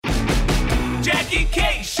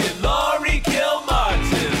Cation, Laurie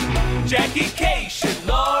Kilmartin. Jackie Cation,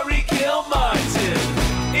 Laurie Kilmartin.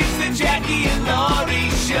 It's the Jackie and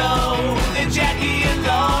Laurie Show. The Jackie and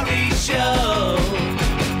Laurie Show.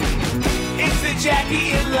 It's the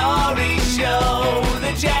Jackie and Laurie Show.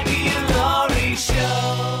 The Jackie and Laurie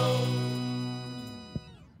Show.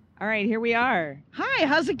 All right, here we are. Hi,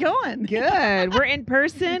 how's it going? Good. We're in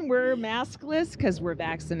person. We're maskless because we're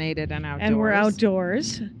vaccinated and outdoors. And we're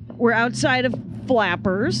outdoors. We're outside of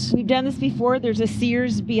Flappers. We've done this before. There's a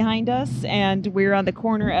Sears behind us, and we're on the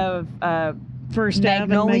corner of First Ave and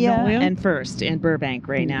Magnolia Magnolia. and First in Burbank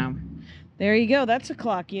right now. There you go. That's a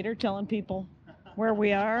clock eater telling people where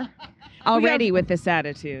we are. Already with this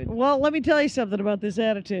attitude. Well, let me tell you something about this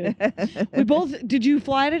attitude. Did you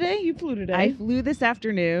fly today? You flew today. I flew this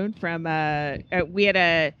afternoon from, we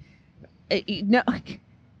had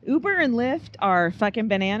Uber and Lyft are fucking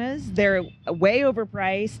bananas. They're way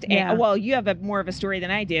overpriced. Yeah. And, well, you have more of a story than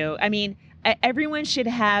I do. I mean, everyone should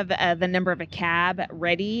have the number of a cab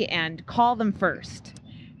ready and call them first.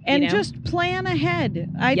 And you know? just plan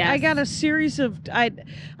ahead. I got a series of... I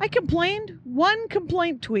complained, one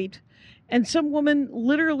complaint tweet, and some woman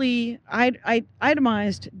literally I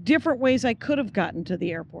itemized different ways I could have gotten to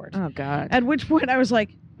the airport. Oh, God. At which point I was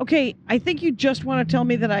like, okay, I think you just want to tell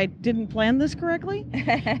me that I didn't plan this correctly,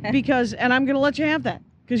 and I'm going to let you have that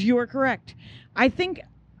because you are correct. I think,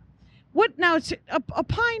 it's a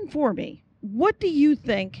pine for me. What do you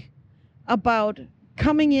think about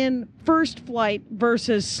coming in first flight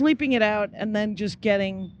versus sleeping it out and then just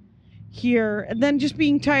getting here and then just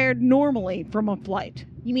being tired normally from a flight?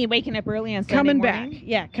 You mean waking up early on Sunday Coming morning? back.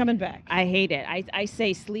 Yeah, coming back. I hate it. I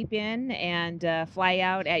say sleep in and fly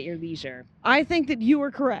out at your leisure. I think that you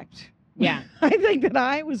were correct. Yeah. I think that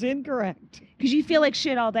I was incorrect. Because you feel like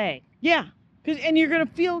shit all day. Yeah. And you're going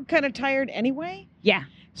to feel kind of tired anyway. Yeah.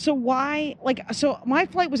 So why, so my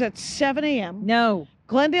flight was at 7 a.m. No.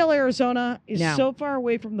 Glendale, Arizona is No. so far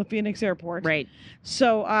away from the Phoenix airport. Right.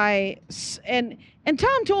 So and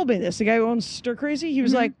Tom told me this, the guy who owns Stir Crazy, he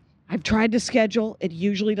was like, I've tried to schedule. It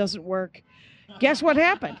usually doesn't work. Guess what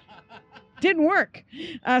happened? Didn't work.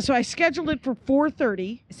 So I scheduled it for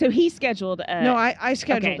 4:30. So he scheduled. No, I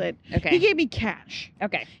scheduled it. Okay. He gave me cash.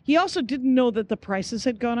 Okay. He also didn't know that the prices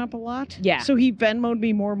had gone up a lot. Yeah. So he Venmo'd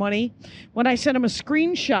me more money when I sent him a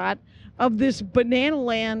screenshot of this Banana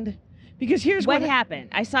Land. Because here's what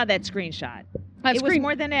happened. I saw that screenshot. It was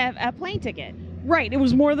more than a plane ticket. Right. It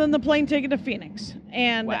was more than the plane ticket to Phoenix.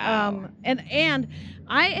 And Wow. and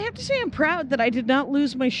I have to say I'm proud that I did not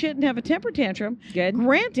lose my shit and have a temper tantrum. Good.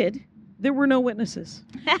 Granted, there were no witnesses.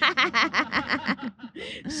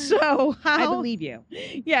 So I believe you.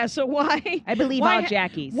 Yeah. So why? I believe all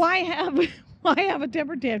Jackies. Why have a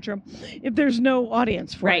temper tantrum if there's no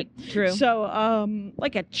audience for Right. it? True. So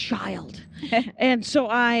like a child. And so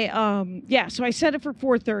so I set it for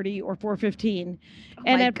 4:30 or 4:15.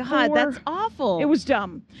 And my at God, 4, that's awful. It was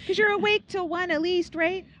dumb. Because you're awake till 1 at least,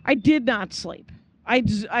 right? I did not sleep.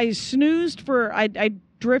 I snoozed I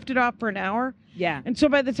drifted off for an hour. Yeah. And so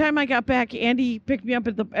by the time I got back, Andy picked me up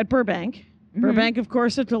at Burbank. Mhm. Burbank, of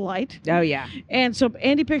course, a delight. Oh, yeah. And so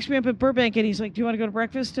Andy picks me up at Burbank, and he's like, do you want to go to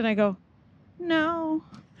breakfast? And I go, no,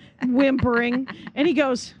 whimpering. And he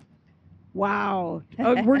goes, wow,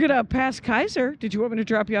 we're going to pass Kaiser. Did you want me to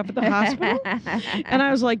drop you off at the hospital? And I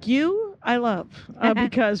was like, I love,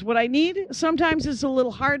 because what I need sometimes is a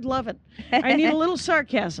little hard loving. I need a little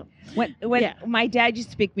sarcasm. When Yeah. my dad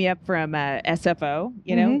used to pick me up from SFO,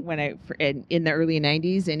 when in the early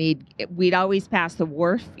 90s, and we'd always pass the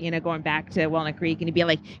wharf, going back to Walnut Creek, and he'd be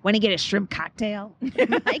like, "Want to get a shrimp cocktail?"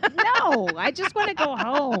 I'm like, no, I just want to go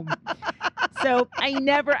home. So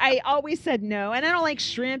I always said no, and I don't like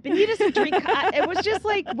shrimp, and he doesn't drink. It was just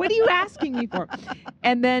like, what are you asking me for?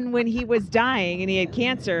 And then when he was dying and he had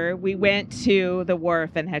cancer, we went to the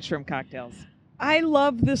wharf and had shrimp cocktails. I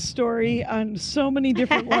love this story on so many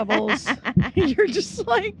different levels. You're just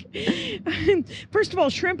like, first of all,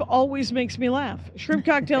 shrimp always makes me laugh. Shrimp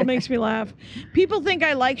cocktail makes me laugh. People think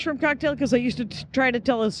I like shrimp cocktail because I used to try to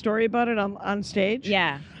tell a story about it on stage.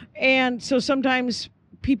 Yeah. And so sometimes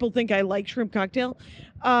people think I like shrimp cocktail.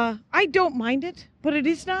 I don't mind it, but it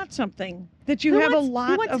is not something that you have a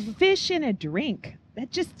lot of fish in a drink. That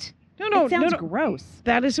just... No, it sounds gross.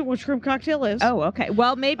 That isn't what shrimp cocktail is. Oh, okay.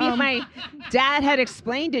 Well, maybe if my dad had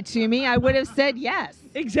explained it to me, I would have said yes.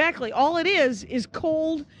 Exactly. All it is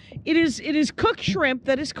cold. It is cooked shrimp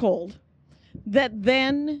that is cold. That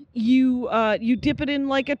then you dip it in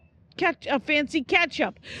like a fancy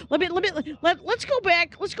ketchup. Let's go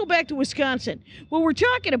back to Wisconsin. What we're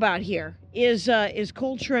talking about here is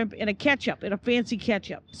cold shrimp in a ketchup, in a fancy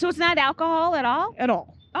ketchup. So it's not alcohol at all? At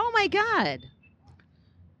all. Oh my God.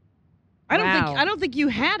 Wow. I don't think you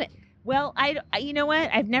had it. Well, you know what?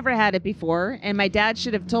 I've never had it before, and my dad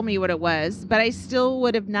should have told me what it was, but I still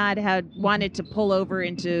would have not had wanted to pull over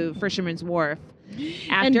into Fisherman's Wharf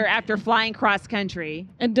after flying cross country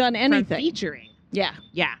and done from anything. featuring. Yeah.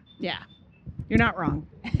 Yeah. Yeah. You're not wrong.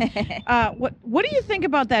 What do you think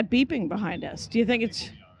about that beeping behind us? Do you think it's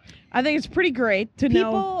I think it's pretty great to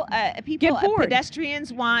know People, Get bored.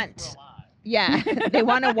 pedestrians want. Yeah, they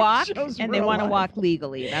want to walk Shows and they real want to life. walk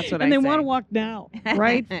legally. That's what and I they say. want to walk now,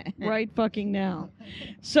 right? Right fucking now.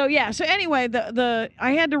 So yeah, so anyway, the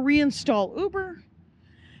I had to reinstall Uber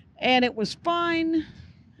and it was fine.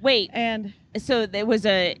 Wait, And so it was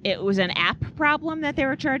an app problem that they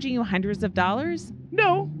were charging you hundreds of dollars?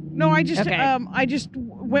 no, I just Okay. I just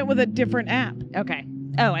went with a different app. Okay.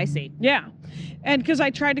 Oh, I see. Yeah. And because I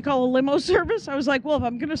tried to call a limo service, I was like, well, if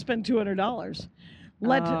I'm going to spend $200,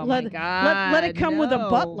 let it come with a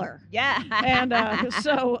butler. Yeah. And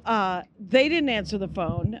so they didn't answer the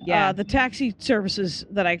phone. Yeah. The taxi services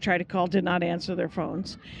that I tried to call did not answer their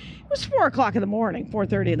phones. It was 4 o'clock in the morning,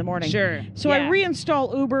 4:30 in the morning. Sure. So yeah. I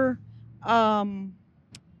reinstall Uber.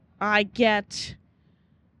 I get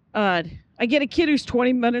a kid who's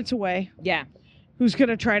 20 minutes away Yeah. who's going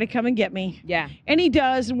to try to come and get me. Yeah. And he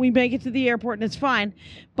does, and we make it to the airport, and it's fine.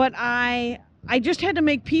 But I just had to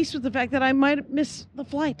make peace with the fact that I might miss the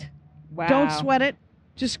flight. Wow. Don't sweat it.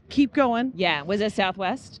 Just keep going. Yeah. Was it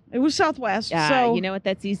Southwest? It was Southwest. Yeah. So You know what?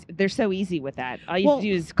 That's easy. They're so easy with that. All you have to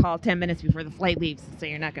do is call 10 minutes before the flight leaves and say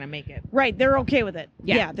you're not going to make it. right, they're okay with it.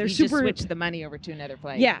 Yeah. They're you super. just switch the money over to another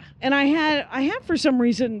flight. Yeah, and I have for some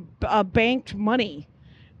reason banked money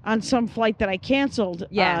on some flight that I canceled.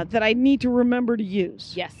 Yeah. That I need to remember to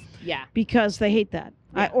use. Yes. Yeah. Because they hate that.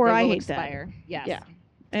 Yeah, I they will hate expire. Yes. Yeah.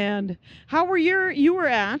 And how were you were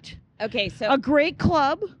at Okay. So a great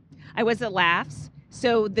club. I was at Laughs.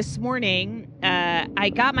 So this morning, I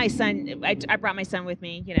got my son. I brought my son with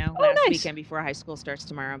me. Last nice. weekend before high school starts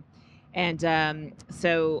tomorrow, and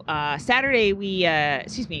so Saturday we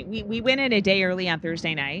went in a day early on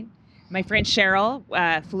Thursday night. My friend Cheryl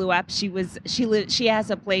flew up. She has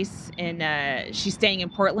a place in. She's staying in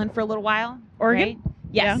Portland for a little while. Oregon? Right?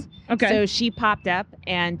 Yes. Yeah. Okay. So she popped up,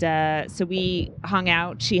 and so we hung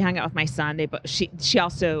out. She hung out with my son. He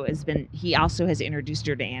also has introduced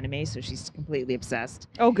her to anime, so she's completely obsessed.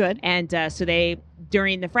 Oh, good. And so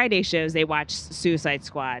during the Friday shows, they watched Suicide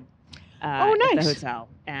Squad. Oh, At nice. the hotel.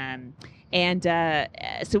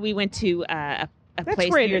 So we went to a That's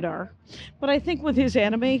place rated near. R. But I think with his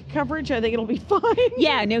anime coverage, I think it'll be fine.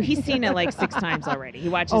 Yeah, no, he's seen it like 6 times already. He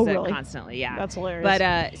watches Oh, it really? constantly. Yeah. That's hilarious.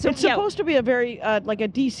 But so it's yeah. supposed to be a very like a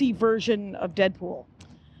DC version of Deadpool.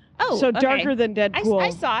 Oh, So okay. darker than Deadpool. I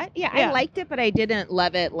saw it. Yeah, Yeah. I liked it, but I didn't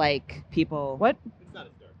love it like people What?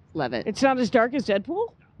 love it. It's not as dark as Deadpool?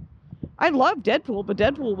 I love Deadpool, but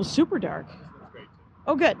Deadpool was super dark.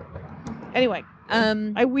 Oh, good. Anyway,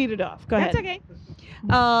 I weeded off. Go That's ahead. okay.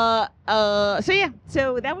 So yeah,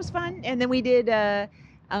 so that was fun, and then we did.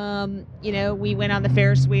 We went on the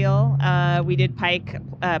Ferris wheel. We did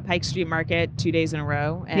Pike Street Market 2 days in a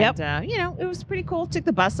row, and Yep. it was pretty cool. Took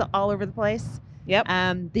the bus all over the place. Yep.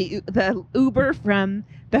 The Uber from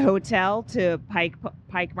the hotel to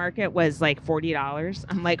Pike Market was like $40.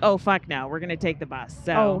 I'm like, oh fuck no, we're gonna take the bus.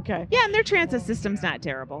 So Oh, okay. yeah, and their transit system's not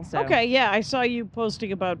terrible. So Okay, yeah, I saw you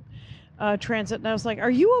posting about transit, and I was like, "Are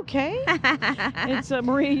you okay?" It's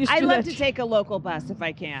Maria used to I do love that. to take a local bus if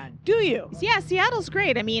I can. Do you? Yeah, Seattle's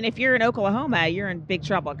great. I mean, if you're in Oklahoma, you're in big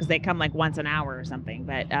trouble because they come like once an hour or something.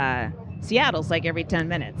 But Seattle's like every 10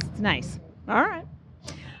 minutes. It's nice. All right.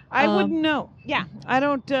 I wouldn't know. Yeah. I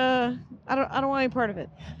don't want any part of it.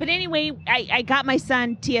 But anyway, I got my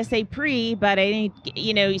son TSA pre, but I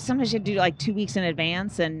didn't. Sometimes you have to do like 2 weeks in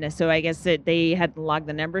advance, and so I guess that they had to log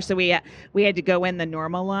the number, so we had to go in the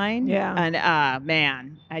normal line. Yeah. And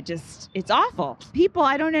man, it's awful. People,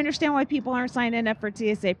 I don't understand why people aren't signing up for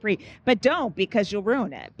TSA pre, but don't because you'll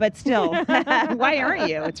ruin it. But still, why aren't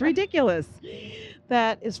you? It's ridiculous.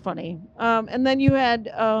 That is funny. And then you had,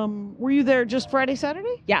 were you there just Friday,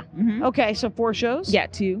 Saturday? Yeah. Mhm. Okay, so 4 shows? Yeah,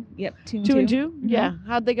 2. Yep, 2 and 2 and 2. 2? Yeah.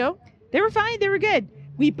 How'd they go? They were fine. They were good.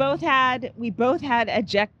 We both had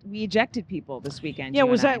ejected people this weekend. Yeah,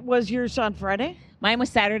 you and I. was yours on Friday? Mine was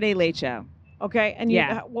Saturday Late Show. Okay, and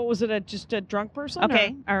Yeah. what was it? Just a drunk person?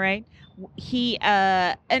 Okay, all right. He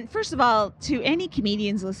and first of all, to any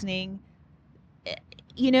comedians listening,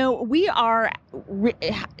 we are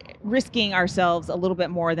risking ourselves a little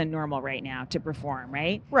bit more than normal right now to perform,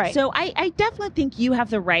 right? Right. So I definitely think you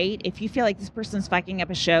have the right, if you feel like this person's fucking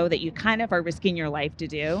up a show that you kind of are risking your life to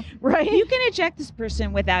do, Right. you can eject this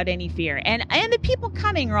person without any fear. And the people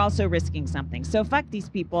coming are also risking something. So fuck these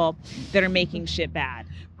people that are making shit bad.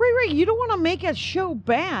 Right. You don't want to make a show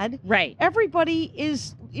bad. Right. Everybody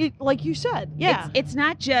is, like you said. Yeah. It's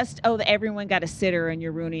not just, everyone got a sitter and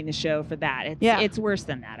you're ruining the show for that. It's worse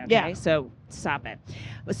than that, okay? Yeah. So stop it.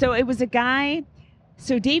 So it was a guy,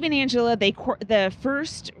 so Dave and Angela, the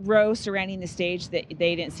first row surrounding the stage, they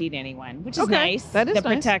didn't seat anyone, which is nice. That is nice.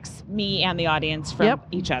 Protects me and the audience from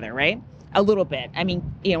each other, right? A little bit. I mean,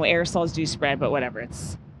 aerosols do spread, but whatever.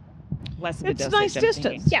 It's less of a dosage. It's nice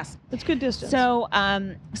distance. Yes. It's good distance. So,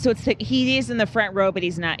 he is in the front row, but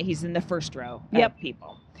he's not. He's in the first row of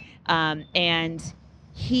people, and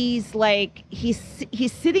he's like he's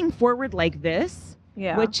sitting forward like this,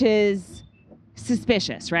 which is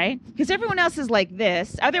suspicious, right? Because everyone else is like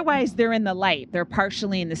this. Otherwise, they're in the light. They're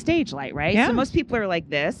partially in the stage light, right? Yeah. So most people are like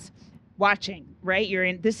this, watching, right? You're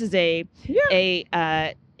in. This is a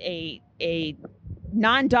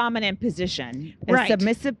non-dominant position, a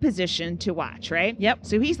submissive position to watch, right? Yep.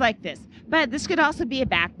 So he's like this. But this could also be a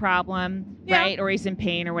back problem, right? Or he's in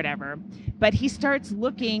pain or whatever. But he starts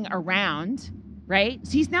looking around, right?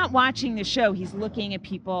 So he's not watching the show. He's looking at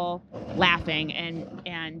people laughing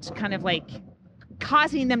and kind of like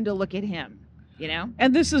causing them to look at him,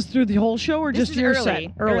 And this is through the whole show or this just is your early,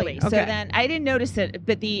 set? Early. Okay. So then I didn't notice it,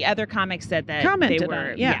 but the other comics said that Commented they were. on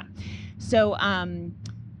it, yeah. So,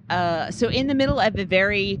 so in the middle of a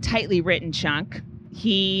very tightly written chunk,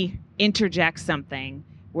 he interjects something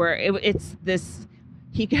where it's this.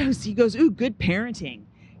 He goes, "Ooh, good parenting."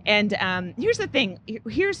 And here's the thing.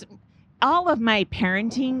 Here's all of my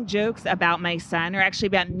parenting jokes about my son are actually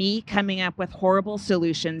about me coming up with horrible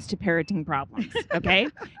solutions to parenting problems. Okay,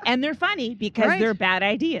 and they're funny because they're bad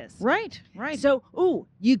ideas. Right. So, ooh,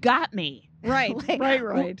 you got me. Right. Right.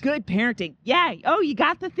 Ooh, good parenting. Yeah. Oh, you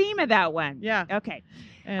got the theme of that one. Yeah. Okay.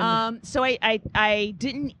 And so I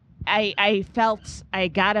didn't. I felt I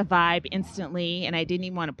got a vibe instantly, and I didn't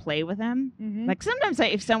even want to play with him. Mhm. Like sometimes,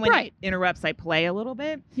 if someone interrupts, I play a little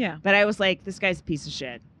bit. Yeah. But I was like, this guy's a piece of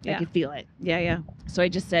shit. Yeah. I could feel it. Yeah. So I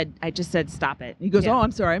just said, stop it. And he goes, Yeah. oh,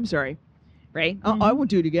 I'm sorry. Right? Mhm. I won't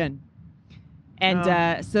do it again.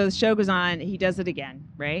 And so the show goes on. He does it again.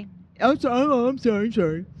 Right? I'm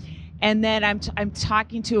sorry. And then I'm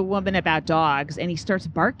talking to a woman about dogs, and he starts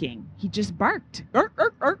barking. He just barked. Arr,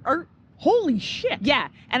 arr, arr, arr. Holy shit. Yeah.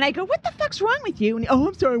 And I go, what the fuck's wrong with you? And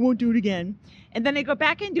I'm sorry, I won't do it again. And then I go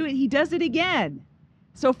back and do it. He does it again.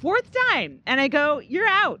 So 4th time. And I go, you're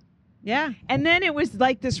out. Yeah. And then it was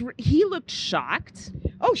like this. He looked shocked.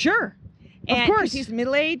 Oh, sure. And of course. He's a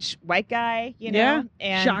middle-aged white guy, Yeah.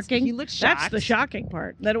 And shocking. He looked shocked. That's the shocking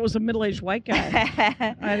part. That it was a middle-aged white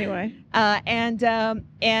guy. Anyway. And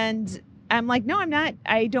I'm like, no, I'm not.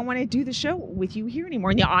 I don't want to do the show with you here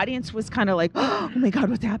anymore. And the audience was kind of like, oh my God,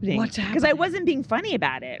 what's happening? What's Because I happening? wasn't being funny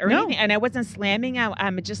about it or No. anything. And I wasn't slamming.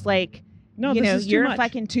 I'm just like, No, this is too you're much. a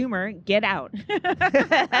fucking tumor. Get out.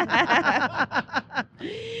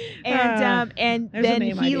 And There's a then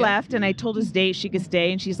name he idea. left, and I told his date she could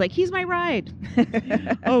stay, and she's like, he's my ride.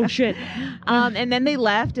 Oh, shit. And then they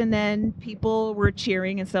left, and then people were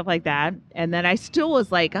cheering and stuff like that. And then I still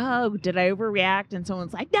was like, oh, did I overreact? And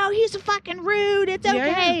someone's like, no, he's fucking rude. It's okay.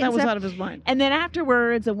 Yeah, And that was stuff. out of his mind. And then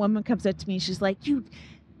afterwards, a woman comes up to me. She's like,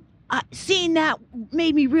 seeing that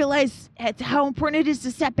made me realize how important it is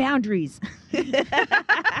to set boundaries.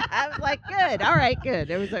 I was like, good. All right, good.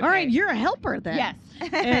 It was okay. All right, you're a helper then. Yes.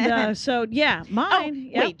 And so, yeah, mine.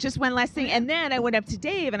 Yep. Wait, just one last thing. And then I went up to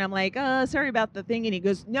Dave, and I'm like, sorry about the thing. And he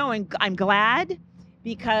goes, no, I'm glad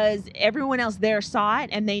because everyone else there saw it,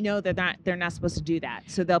 and they know they're not supposed to do that.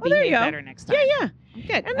 So they'll there you behave go. better next time. Yeah.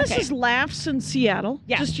 Good. And this is Laughs in Seattle.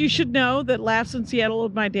 Yeah. Just you should know that Laughs in Seattle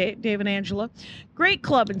with my Dave and Angela. Great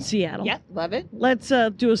club in Seattle. Yep, love it. Let's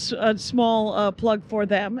do a small plug for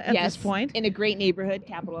them at this point. In a great neighborhood,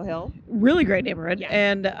 Capitol Hill. Really great neighborhood. Yeah.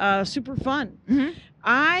 And super fun. Mm-hmm.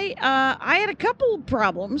 I had a couple of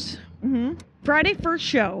problems. Mm-hmm. Friday first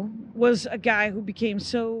show was a guy who became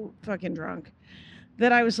so fucking drunk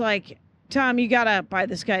that I was like, Tom, you gotta buy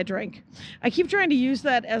this guy a drink. I keep trying to use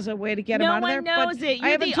that as a way to get him out of there. No one knows but it. I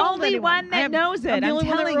You're haven't the told only anyone. one that knows it. I'm the only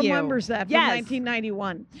one that telling you. remembers that from Yes.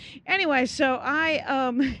 1991. Anyway, so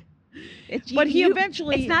I It's, but he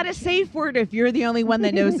eventually. It's not a safe word if you're the only one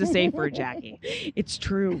that knows the safe word, Jackie. It's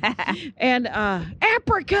true. And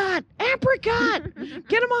apricot, get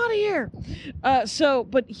him out of here.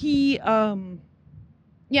 But he,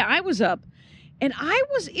 I was up, and I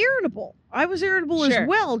was irritable. Sure. as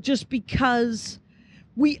well, just because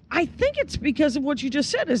I think it's because of what you just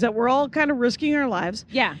said, is that we're all kind of risking our lives.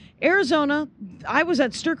 Yeah. Arizona, I was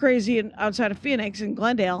at Stir Crazy outside of Phoenix in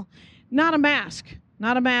Glendale. No mask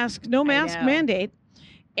mandate.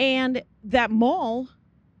 And that mall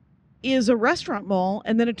is a restaurant mall,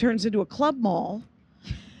 and then it turns into a club mall.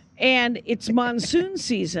 And it's monsoon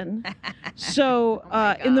season. So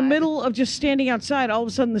in the God. middle of just standing outside, all of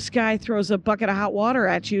a sudden the sky throws a bucket of hot water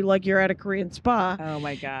at you like you're at a Korean spa. Oh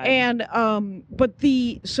my God. And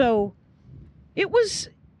it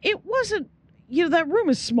wasn't, that room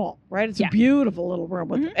is small, right? It's Yeah. a beautiful little room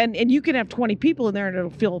with, and you can have 20 people in there and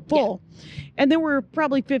it'll feel full. And there were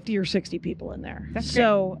probably 50 or 60 people in there. That's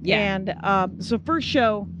so great. Yeah. And so first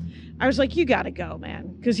show, I was like, you got to go,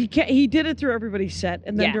 man, because he did it through everybody's set,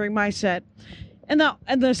 and then Yeah. during my set, and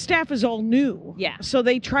the staff is all new. Yeah. So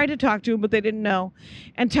they tried to talk to him, but they didn't know.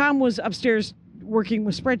 And Tom was upstairs working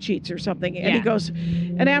with spreadsheets or something, and he Yeah. goes,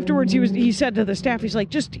 and afterwards he said to the staff, he's like,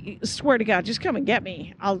 just swear to God, just come and get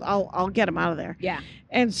me. I'll get him out of there. Yeah.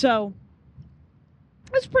 And so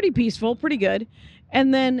it was pretty peaceful, pretty good.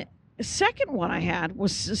 And then the second one I had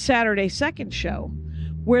was Saturday second show,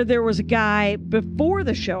 where there was a guy before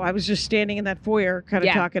the show. I was just standing in that foyer kind of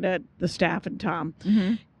Yeah. talking to the staff and Tom,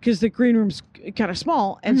 Mm-hmm. because the green room's kind of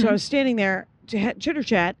small. And so I was standing there to chitter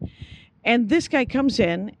chat, and this guy comes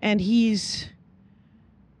in, and he's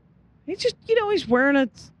just, he's wearing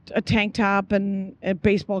a tank top and a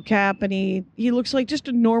baseball cap, and he looks like just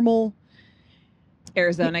a normal.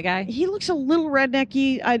 Arizona guy. He looks a little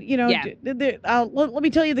rednecky. Yeah. Let me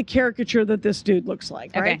tell you the caricature that this dude looks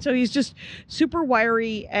like. Right. Okay. So he's just super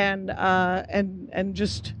wiry and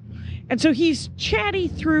so he's chatty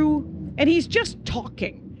through, and he's just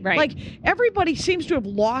talking. Right. Like everybody seems to have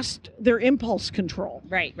lost their impulse control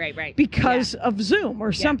Right. because of Zoom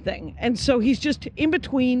or something. And so he's just in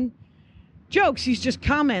between jokes. He's just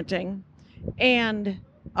commenting. And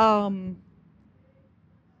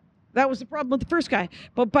that was the problem with the first guy.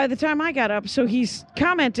 But by the time I got up, so he's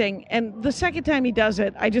commenting. And the second time he does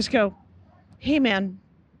it, I just go, hey, man.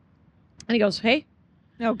 And he goes, hey.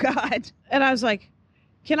 Oh God. And I was like,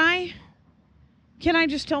 can I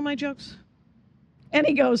just tell my jokes? And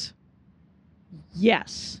he goes,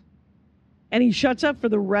 yes. And he shuts up for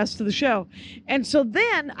the rest of the show. And so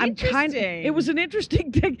then it was an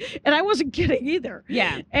interesting thing. And I wasn't kidding either.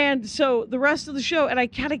 Yeah. And so the rest of the show, and I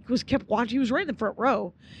kind of kept watching. He was right in the front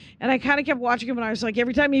row. And I kind of kept watching him. And I was like,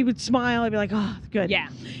 every time he would smile, I'd be like, oh, good. Yeah.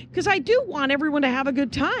 Because I do want everyone to have a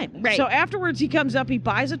good time. Right. So afterwards, he comes up, he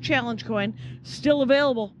buys a challenge coin, still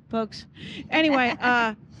available, folks. Anyway,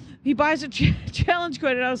 he buys a challenge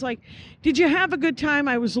coin, and I was like, did you have a good time?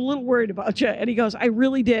 I was a little worried about you. And he goes, I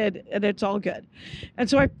really did, and it's all good. And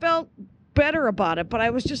so I felt better about it, but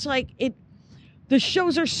I was just like, the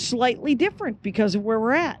shows are slightly different because of where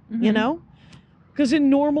we're at, Because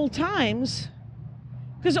in normal times,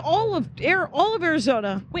 because all of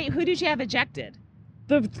Arizona, Wait, who did you have ejected?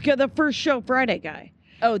 the first show Friday guy.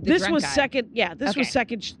 Oh, the This drunk was guy. second. Yeah, this was Okay.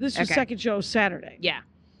 second. This was Okay. second show Saturday. Yeah.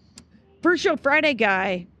 First show Friday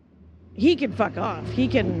guy, he can fuck off. He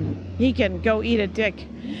can go eat a dick.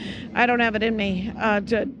 I don't have it in me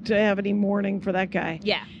to have any mourning for that guy.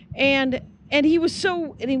 Yeah. And he was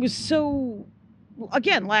so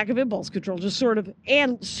again, lack of impulse control, just sort of,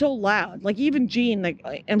 and so loud. Like even Gene, the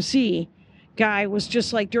MC guy, was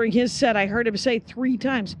just like, during his set, I heard him say 3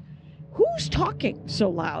 times, who's talking so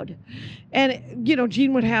loud? And,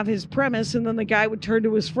 Gene would have his premise, and then the guy would turn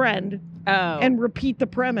to his friend Oh. and repeat the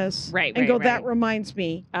premise. Right, and go, right. that reminds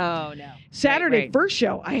me. Oh no. Saturday, Right. first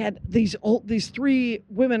show, I had these 3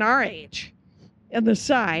 women our age on the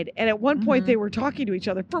side. And at one point, they were talking to each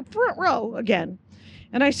other, front row again.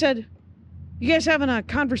 And I said, you guys having a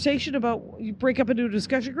conversation about you break up into a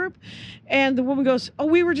discussion group? And the woman goes, oh,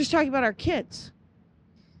 we were just talking about our kids.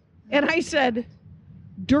 And I said,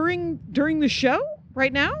 during the show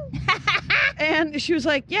right now? And she was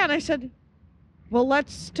like, yeah. And I said, well,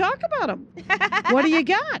 let's talk about them. What do you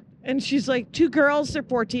got? And she's like, 2 girls, they're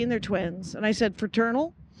 14, they're twins. And I said,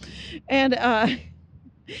 fraternal? And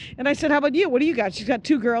I said, how about you? What do you got? She's got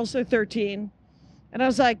 2 girls, they're 13. And I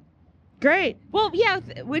was like, great. Well, yeah.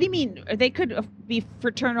 What do you mean? They could be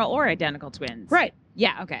fraternal or identical twins. Right.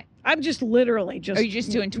 Yeah. Okay. I'm just literally just. Are you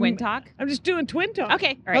just doing twin talk? I'm just doing twin talk.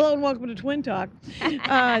 Okay. All right. Hello and welcome to Twin Talk. We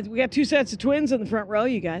got 2 sets of twins in the front row,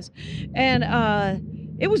 you guys. And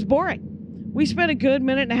it was boring. We spent a good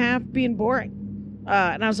minute and a half being boring.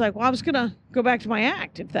 And I was like, well, I was going to go back to my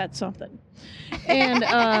act if that's something. And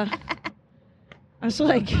I was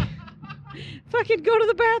like, fucking go to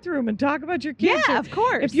the bathroom and talk about your kids. Yeah, of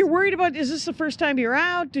course. If you're worried about, is this the first time you're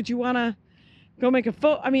out? Did you want to go make a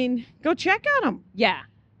photo? I mean, go check on them. Yeah.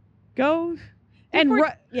 Go. And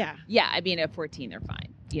yeah. Yeah. I mean, at 14, they're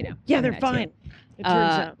fine. Yeah, they're fine. It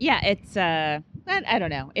turns out. Yeah. It's. I don't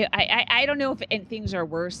know. I don't know if things are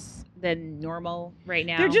worse than normal right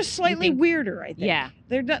now. They're just slightly weirder, I think. Yeah.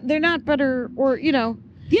 They're not better, or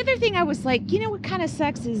The other thing I was like, you know what kind of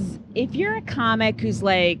sucks is if you're a comic who's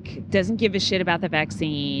like doesn't give a shit about the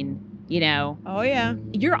vaccine, you know, Oh yeah.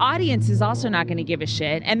 your audience is also not going to give a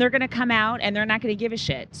shit, and they're going to come out and they're not going to give a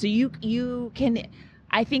shit. So you can,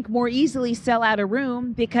 I think, more easily sell out a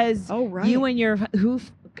room because Oh, right. you and your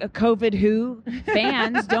COVID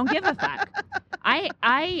fans don't give a fuck.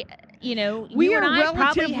 I you know, We you and are I probably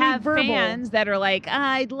relatively have verbal. fans that are like,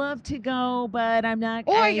 I'd love to go, but I'm not.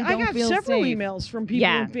 Oh, I don't got feel several safe. emails from people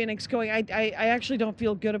Yeah. in Phoenix going, I actually don't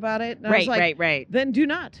feel good about it. And I was Right, like, right. then do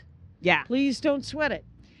not. Yeah. Please don't sweat it.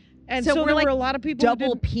 And So so, we're there like were a lot of people who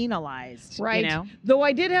Double didn't. penalized, Right. You know. Though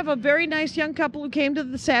I did have a very nice young couple who came to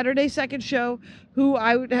the Saturday second show who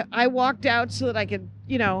I walked out so that I could,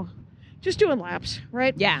 you know, just doing laps,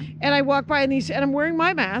 right? Yeah. And I walk by and I'm wearing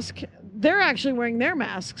my mask. They're actually wearing their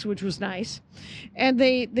masks, which was nice. And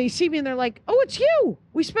they see me and they're like, "Oh, it's you.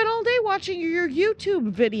 We spent all day watching your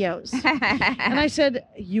YouTube videos." And I said,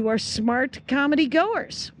 "You are smart comedy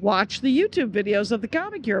goers. Watch the YouTube videos of the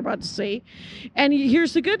comic you're about to see." And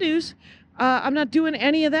here's the good news. I'm not doing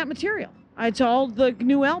any of that material. It's all the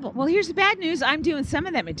new album. Well, here's the bad news. I'm doing some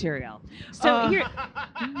of that material. So here,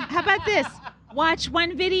 how about this? Watch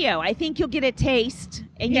one video. I think you'll get a taste,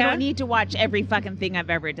 and you Yeah. don't need to watch every fucking thing I've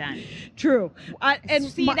ever done. True. And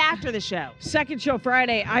See it after the show. second show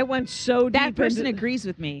Friday, I went so deep That person into, agrees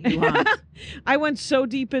with me. Yuhan. I went so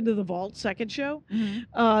deep into the vault second show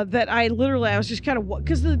Mhm. that I was just kind of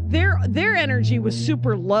because their energy was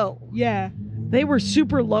super low. Yeah. They were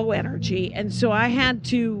super low energy, and so I had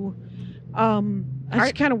to. I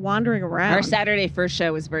was kind of wandering around. Our Saturday first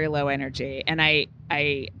show was very low energy, and I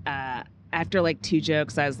after like 2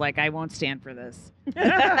 jokes, I was like, I won't stand for this.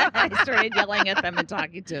 I started yelling at them and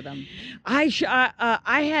talking to them. I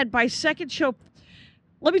had by second show.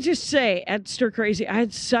 Let me just say, at Stir Crazy, I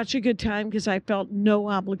had such a good time because I felt no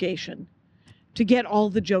obligation to get all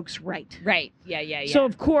the jokes right. Right. Yeah. So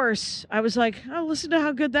of course I was like, "Oh, listen to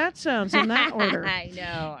how good that sounds in that order." I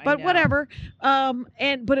know. But whatever.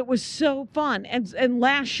 But it was so fun. And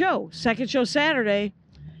last show, second show Saturday,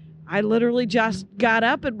 I literally just got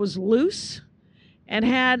up and was loose and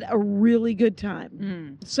had a really good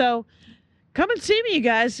time. So come and see me, you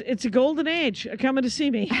guys. It's a golden age of coming to see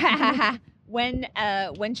me.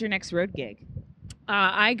 When's your next road gig?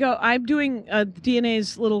 I'm doing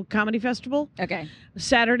DNA's little comedy festival Okay.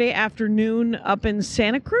 Saturday afternoon up in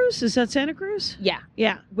Santa Cruz. Is that Santa Cruz? Yeah.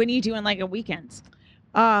 Yeah. When are you doing like a weekend?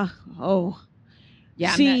 Oh.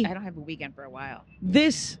 Yeah. See, I don't have a weekend for a while.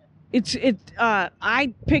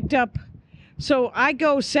 I picked up, so I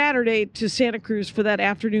go Saturday to Santa Cruz for that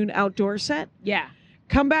afternoon outdoor set. Yeah.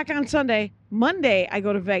 Come back on Sunday. Monday, I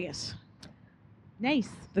go to Vegas. Nice.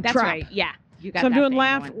 The That's Trop. right. Yeah. You got So I'm that doing thing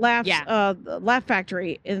going. Laughs, Yeah. Laugh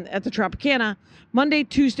Factory at the Tropicana. Monday,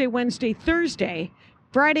 Tuesday, Wednesday, Thursday.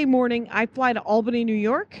 Friday morning, I fly to Albany, New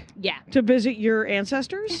York Yeah. to visit your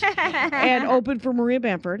ancestors and open for Maria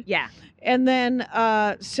Bamford. Yeah. And then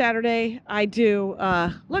Saturday, I do.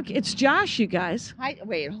 Look, it's Josh, you guys.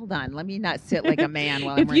 Wait, hold on. Let me not sit like a man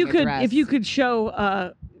while I'm If wearing you a could, dress. if you could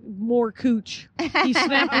show more cooch, he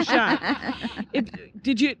snapped a shot.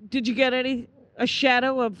 Did you get a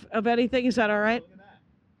shadow of anything? Is that all right?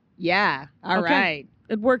 Yeah. All Okay. right.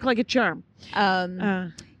 It worked like a charm.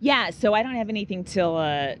 Yeah. So I don't have anything till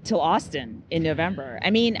Austin in November. I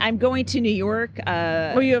mean, I'm going to New York.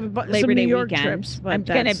 Well, you have Labor some New Day York weekend. trips. But I'm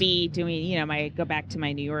gonna that's- be doing, go back to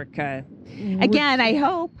my New York again. I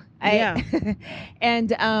hope. Yeah. And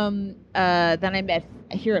then I'm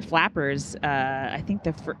here at Flappers. I think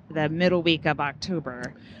the middle week of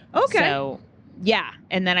October. Okay. So yeah,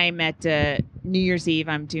 and then I'm at New Year's Eve.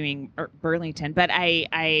 I'm doing Burlington, but I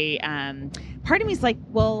part of me is like,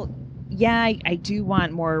 well, yeah, I do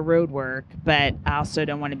want more road work, but I also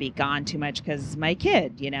don't want to be gone too much because my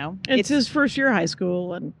kid, It's his first year of high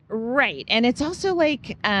school, and right, and it's also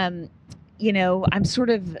like, I'm sort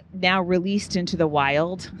of now released into the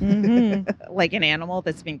wild, like an animal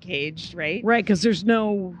that's been caged, right? right, because there's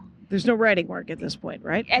no writing work at this point,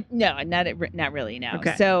 right? No, not really. No.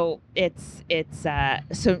 Okay. So it's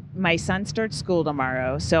so my son starts school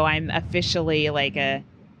tomorrow, so I'm officially like a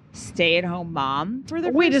stay-at-home mom for the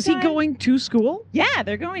Wait, first is he time. going to school? Yeah,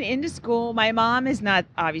 they're going into school. My mom is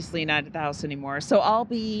obviously not at the house anymore, so I'll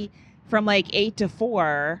be from like 8 to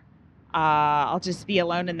 4. I'll just be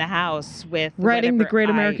alone in the house with Writing the whatever great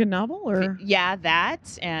American novel, or yeah,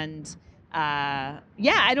 that and I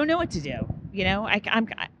don't know what to do. I'm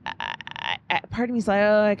part of me's like,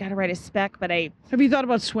 oh, I gotta write a spec, but have you thought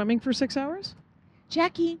about swimming for 6 hours?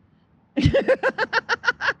 Jackie,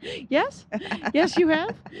 Yes, yes, you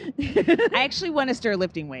have. I actually want to start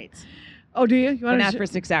lifting weights. Oh, do you? You but want not for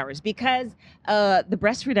 6 hours because the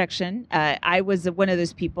breast reduction. I was one of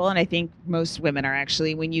those people, and I think most women are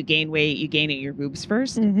actually. When you gain weight, you gain at your boobs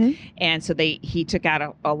 1st, and so he took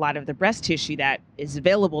out a lot of the breast tissue that is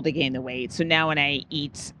available to gain the weight. So now when I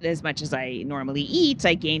eat as much as I normally eat,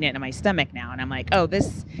 I gain it in my stomach now, and I'm like, oh,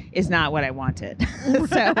 this is not what I wanted.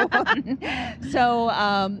 so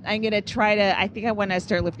I'm gonna try to. I think I want to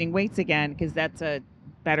start lifting weights again because that's a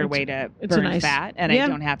better way to burn fat, and I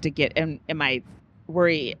don't have to get in my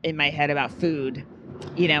worry in my head about food.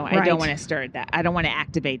 I don't want to start that. I don't want to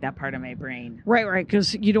activate that part of my brain. Right,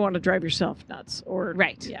 because you don't want to drive yourself nuts. Or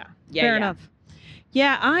right. Yeah. Fair enough.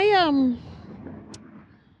 Yeah, I'm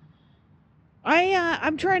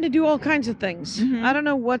trying to do all kinds of things. I don't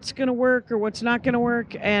know what's going to work or what's not going to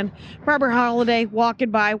work. And Barbara Holiday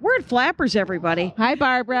walking by. We're at Flappers, everybody. Hi,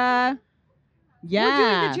 Barbara. Yeah. We're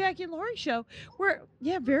doing the Jackie and Laurie show.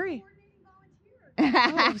 Very.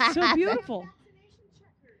 Oh, so beautiful.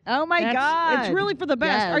 Oh my God. It's really for the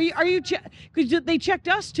best. Yes. Are you because they checked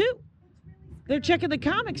us too. They're checking the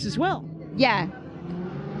comics as well. Yeah.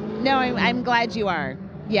 No, I'm glad you are.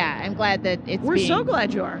 Yeah, I'm glad that We're so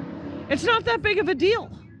glad you are. It's not that big of a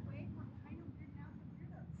deal.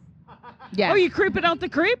 Yeah. Oh, you creeping out the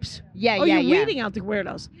creeps? Yeah, you're weeding out the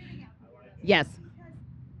weirdos. Yes.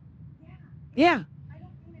 Yeah.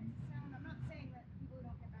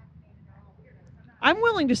 I'm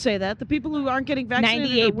willing to say that. The people who aren't getting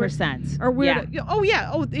vaccinated 98% are weird. Yeah. Oh,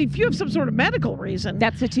 yeah. Oh, if you have some sort of medical reason.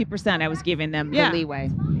 That's the 2% I was giving them the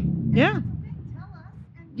leeway. Yeah.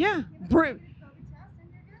 Yeah.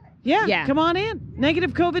 Yeah. Come on in.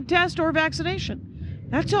 Negative COVID test or vaccination.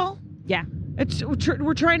 That's all. Yeah.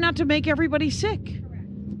 We're trying not to make everybody sick.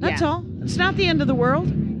 That's all. It's not the end of the world.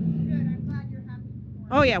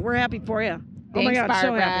 Oh, yeah. We're happy for you. Thanks, oh, my God.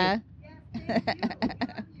 Barbara. So happy.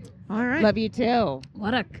 All right. Love you too.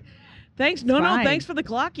 Thanks. No, thanks for the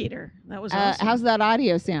clock eater. That was awesome. How's that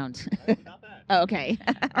audio sound? Oh, okay.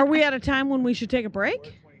 Are we at a time when we should take a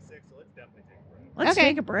break? Let's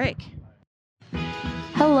take a break.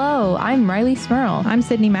 Hello, I'm Riley Smurl. I'm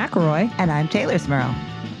Sydney McElroy. And I'm Taylor Smurl.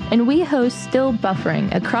 And we host Still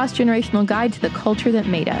Buffering, a cross-generational guide to the culture that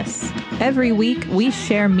made us. Every week, we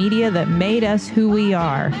share media that made us who we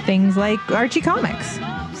are. Things like Archie Comics,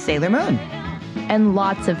 Sailor Moon, and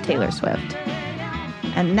lots of Taylor Swift.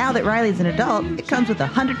 And now that Riley's an adult, it comes with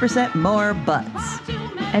 100% more butts.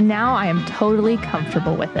 And now I am totally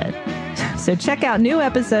comfortable with it. So check out new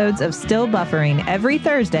episodes of Still Buffering every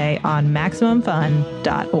Thursday on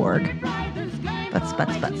MaximumFun.org. Butts,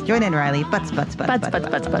 butts, butts. Join in, Riley. Butts, butts, butts, butts, butts,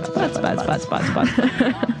 butts, butts, butts, butts, butts, butts, butts.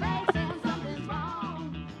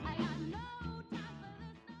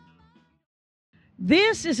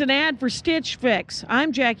 This is an ad for Stitch Fix.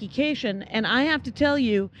 I'm Jackie Cation, and I have to tell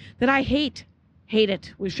you that I hate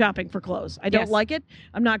it with shopping for clothes. I don't like it.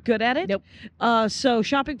 I'm not good at it. Nope. So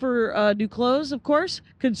shopping for new clothes, of course,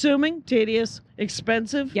 consuming, tedious,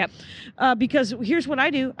 expensive. Yep. Because here's what I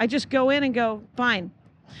do. I just go in and go, fine.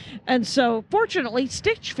 And so fortunately,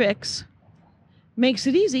 Stitch Fix makes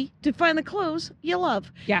it easy to find the clothes you love.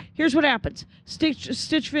 Yeah. Here's what happens.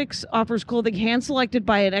 Stitch Fix offers clothing hand-selected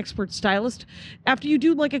by an expert stylist. After you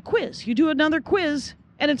do like a quiz, you do another quiz,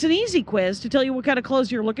 and it's an easy quiz to tell you what kind of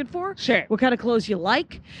clothes you're looking for. Sure. What kind of clothes you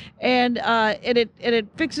like, and it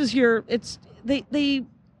fixes your. They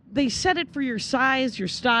set it for your size, your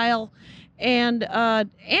style, and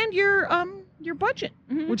your budget,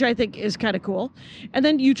 which I think is kind of cool. And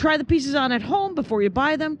then you try the pieces on at home before you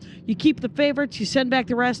buy them. You keep the favorites. You send back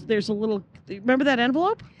the rest. There's a little. Remember that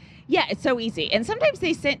envelope? Yeah, it's so easy. And sometimes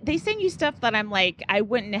they send you stuff that I'm like I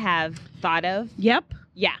wouldn't have thought of. Yep.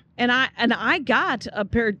 Yeah. And I got a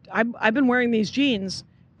pair. I've been wearing these jeans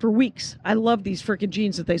for weeks. I love these freaking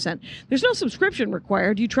jeans that they sent. There's no subscription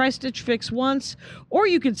required. You try Stitch Fix once, or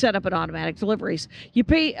you can set up an automatic deliveries. You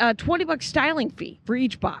pay a $20 styling fee for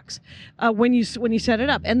each box when you set it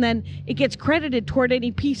up, and then it gets credited toward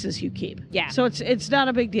any pieces you keep. Yeah. So it's not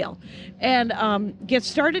a big deal. And get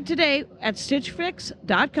started today at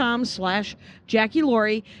StitchFix.com/Jackie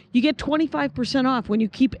Laurie. You get 25% off when you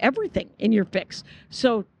keep everything in your fix.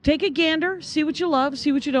 So take a gander, see what you love,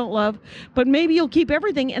 see what you don't love, but maybe you'll keep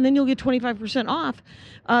everything and then you'll get 25% off.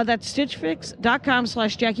 That's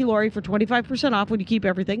StitchFix.com/Jackie Laurie for 25% off when you keep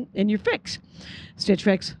everything in your fix.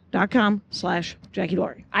 StitchFix.com/Jackie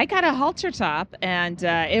Laurie. I got a halter top and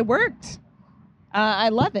it worked. I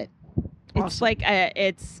love it. Awesome. It's like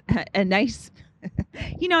it's a nice.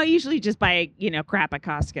 I usually just buy crap at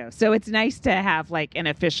Costco, so it's nice to have like an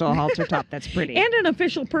official halter top that's pretty And an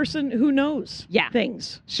official person who knows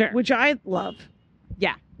things. Sure. Which I love.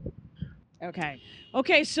 Yeah. Okay.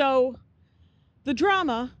 Okay, so the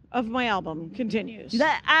drama of my album continues.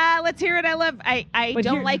 Let's hear it. I But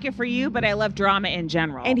don't here- like it for you, but I love drama in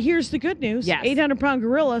general. And here's the good news. Yes. 800-Pound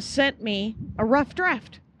Gorilla sent me a rough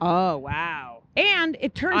draft. oh, wow. And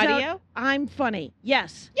it turns Audio? out I'm funny.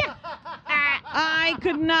 Yes. Yeah. I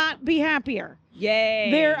could not be happier. Yay.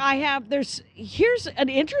 Here's an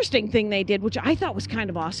interesting thing they did, which I thought was kind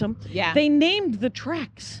of awesome. Yeah. They named the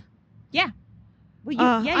tracks. Yeah. Well, you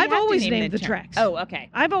I've have to always name named the tracks. Oh, okay.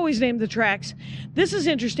 I've always named the tracks. This is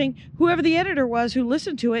interesting. Whoever the editor was who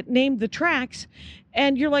listened to it named the tracks,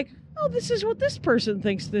 and you're like, oh, this is what this person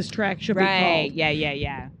thinks this track should be Right. called.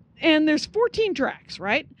 Yeah. And there's 14 tracks,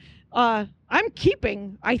 right? I'm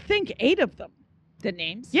keeping, I think, 8 of them. The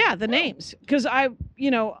names? Yeah, the names. Because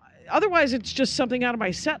otherwise it's just something out of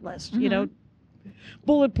my set list,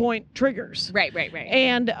 bullet point triggers. Right.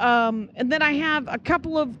 And then I have a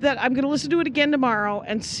couple of that I'm going to listen to it again tomorrow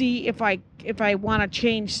and see if I want to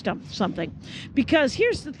change something. Because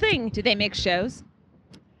here's the thing. Did they mix shows?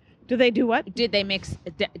 Do they do what? Did they mix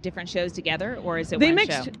different shows together, or is it They one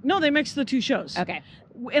mixed. show? No, they mixed the 2 shows. Okay.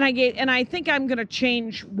 And I think I'm going to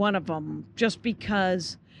change one of them just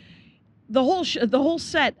because the whole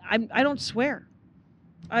set I don't swear.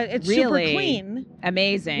 It's Really? super clean,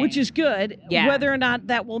 Amazing. which is good. Yeah. Whether or not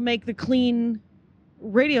that will make the clean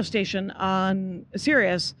radio station on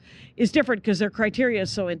Sirius is different because their criteria is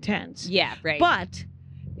so intense. Yeah, right. But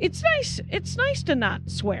it's nice. It's nice to not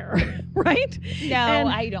swear, right? no, and-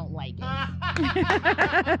 I don't like it.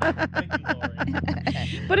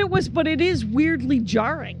 But it is weirdly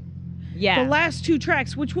jarring. Yeah. The last 2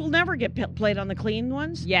 tracks, which will never get played on the clean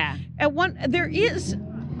ones. yeah. At one, there is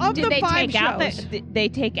of Did the they 5 take out shows. did they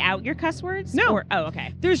take out your cuss words? No. Oh,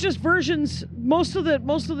 okay. There's just versions. Most of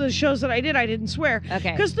the shows that I didn't swear.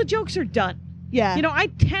 Okay. Because the jokes are done. Yeah. I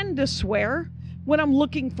tend to swear when I'm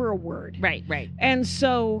looking for a word. Right. And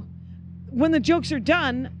so, when the jokes are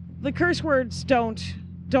done, the curse words don't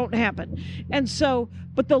happen. And so,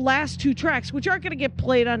 but the last 2 tracks, which aren't going to get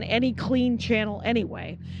played on any clean channel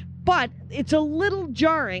anyway, but it's a little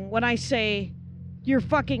jarring when I say you're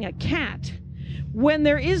fucking a cat, when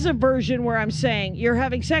there is a version where I'm saying you're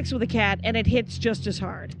having sex with a cat and it hits just as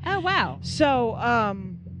hard. Oh, wow. So,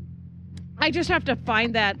 I just have to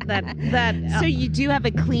find that. So you do have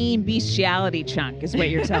a clean bestiality chunk, is what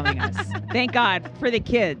you're telling us. Thank God for the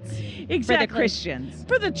kids, exactly. for the Christians.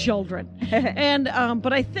 For the children. And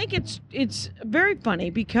but I think it's very funny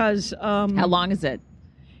because How long is it?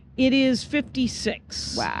 it is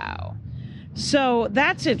 56. Wow. So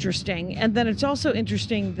that's interesting, and then it's also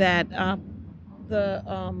interesting that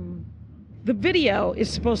the video is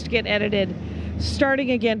supposed to get edited starting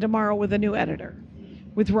again tomorrow with a new editor,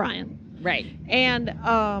 with Ryan. Right. And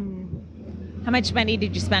How much money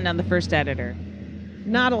did you spend on the first editor?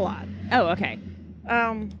 not a lot. Oh, okay.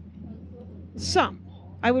 Some.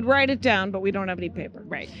 I would write it down, but we don't have any paper.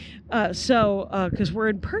 Right. Because we're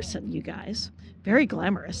in person, you guys. Very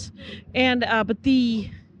glamorous. And, but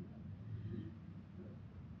the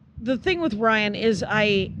thing with Ryan is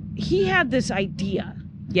he had this idea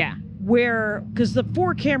Yeah. where, because the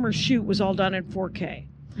 4-camera shoot was all done in 4K.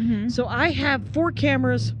 Mm-hmm. So I have 4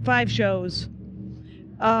 cameras, 5 shows,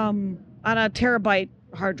 on a terabyte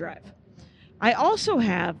hard drive. I also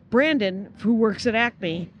have Brandon, who works at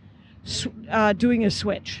Acme, doing a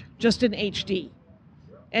switch, just in HD.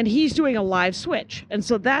 And he's doing a live switch. And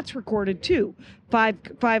so that's recorded too.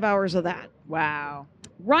 5 hours of that. Wow.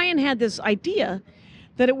 Ryan had this idea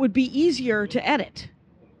that it would be easier to edit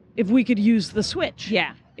if we could use the switch.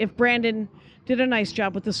 Yeah. If Brandon did a nice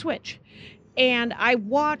job with the switch. And I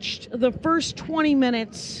watched the first 20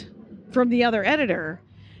 minutes from the other editor,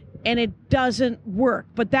 and it doesn't work.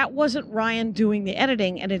 But that wasn't Ryan doing the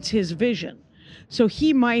editing, and it's his vision. So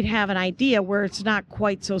he might have an idea where it's not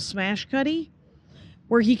quite so smash cutty,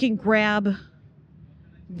 where he can grab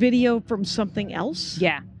video from something else.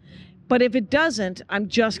 Yeah. But if it doesn't, I'm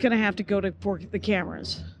just going to have to go to the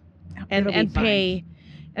cameras and It'll be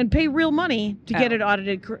fine. pay real money to get Oh.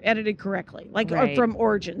 it edited correctly, like Right. from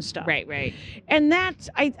Origin stuff. Right. And that's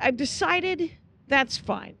I've decided that's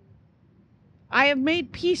fine. I have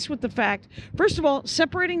made peace with the fact. First of all,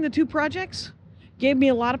 separating the 2 projects gave me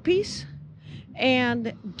a lot of peace,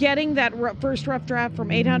 and getting that first rough draft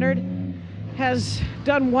from 800 has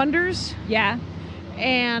done wonders. Yeah.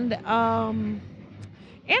 And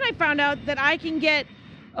I found out that I can get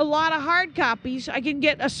a lot of hard copies. I can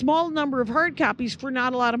get a small number of hard copies for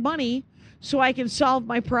not a lot of money, so I can solve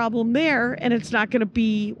my problem there, and it's not going to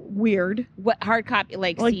be weird. What hard copy,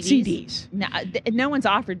 like CDs. No, no one's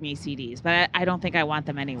offered me CDs, but I don't think I want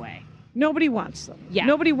them anyway. Nobody wants them. Yeah.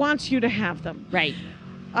 Nobody wants you to have them. Right.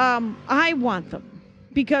 I want them.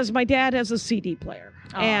 because my dad has a CD player.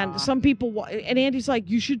 And some people, and Andy's like,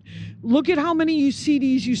 you should look at how many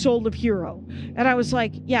CDs you sold of Hero. And I was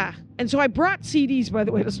like, yeah. And so I brought CDs, by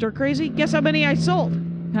the way, to Stir Crazy. Guess how many I sold?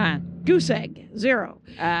 Huh. Goose egg, 0.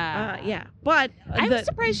 Yeah. But I was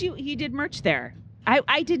surprised you did merch there.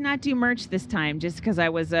 I did not do merch this time just because I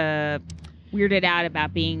was weirded out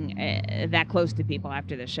about being that close to people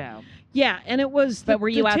after the show. Yeah, and it was. But were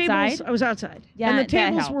you outside? Tables, I was outside. Yeah, and the that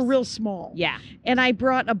tables were helps. real small. Yeah. And I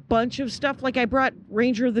brought a bunch of stuff. Like I brought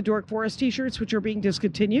Ranger of the Dork Forest T-shirts, which are being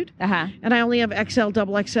discontinued. Uh-huh. And I only have XL,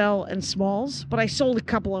 XXL, and smalls. But I sold a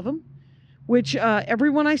couple of them, which every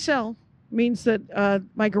one I sell means that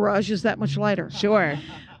my garage is that much lighter. Sure. You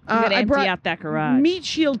gotta I empty brought out that garage. Meat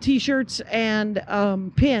Shield T-shirts and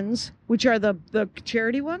pins, which are the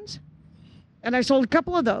charity ones. And I sold a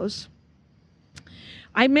couple of those.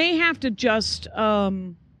 I may have to just,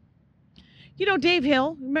 Dave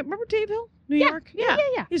Hill. Remember Dave Hill, New York?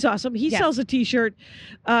 Yeah. He's awesome. He sells a T-shirt.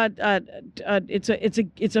 It's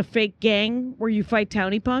a fake gang where you fight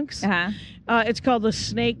townie punks. Uh-huh. It's called the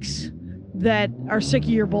Snakes That Are Sick of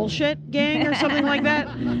Your Bullshit Gang or something like that.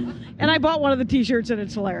 And I bought one of the T-shirts and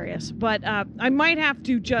it's hilarious. But I might have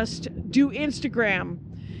to just do Instagram.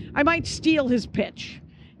 I might steal his pitch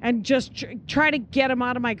and just try to get him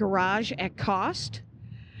out of my garage at cost.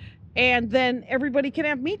 And then everybody can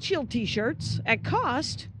have Meat Shield T-shirts at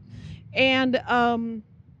cost. And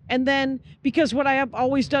then, because what I have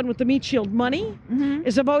always done with the Meat Shield money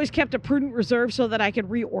is I've always kept a prudent reserve so that I can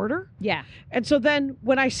reorder. Yeah. And so then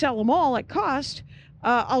when I sell them all at cost,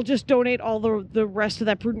 I'll just donate all the rest of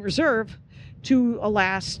that prudent reserve to a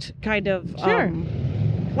last kind of... Sure.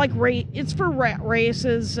 It's for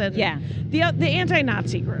races and the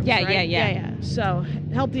anti-Nazi groups. Yeah, right? yeah. So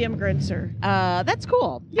help the immigrants, or that's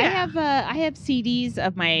cool. Yeah. I have CDs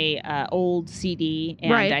of my old CD,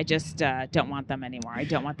 and Right. I just don't want them anymore. I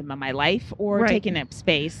don't want them in my life or taking up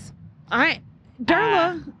space.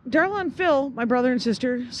 Darla and Phil, my brother and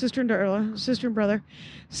sister and brother,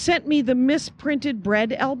 sent me the misprinted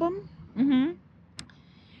bread album, Mm-hmm.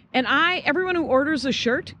 and everyone who orders a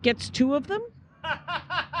shirt gets 2 of them.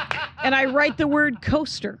 And I write the word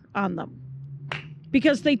coaster on them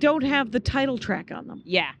because they don't have the title track on them.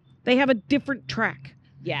 Yeah. They have a different track.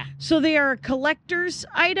 Yeah. So they are a collector's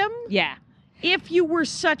item. Yeah. If you were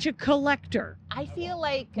such a collector. I feel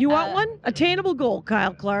like You want one? Attainable goal,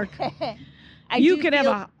 Kyle Clark. you could have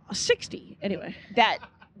a 60 anyway. That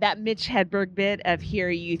Mitch Hedberg bit of "Here,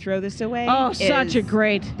 you throw this away." Oh, such a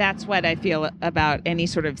great. That's what I feel about any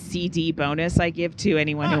sort of CD bonus I give to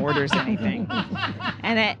anyone who orders anything.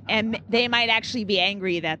 And they might actually be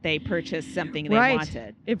angry that they purchased something they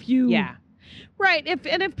wanted. If you Right.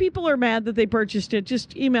 If people are mad that they purchased it,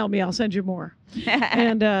 just email me. I'll send you more.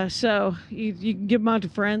 And so you can give them out to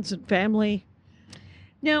friends and family.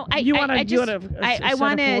 No, I want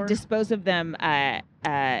to dispose of them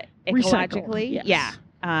ecologically. Yes. Yeah.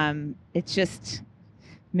 It's just,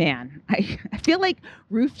 man, I feel like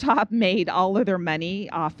Rooftop made all of their money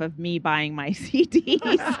off of me buying my CDs.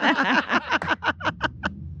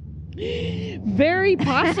 Very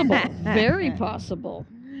possible. Very possible.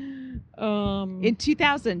 In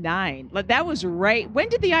 2009, that was right. When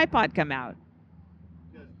did the iPod come out?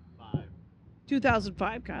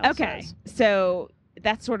 2005, Kyle. Okay, says. so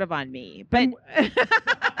that's sort of on me. But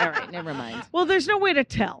all right, never mind. Well, there's no way to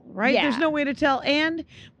tell, right? Yeah. There's no way to tell, and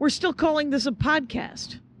we're still calling this a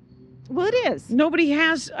podcast. Well, it is. Nobody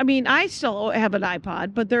has. I mean, I still have an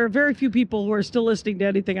iPod, but there are very few people who are still listening to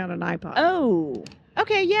anything on an iPod. Oh,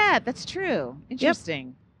 okay, yeah, that's true.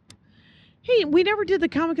 Interesting. Hey, we never did the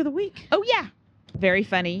comic of the week. Oh yeah, very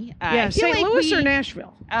funny. Yeah, I feel St. like Louis or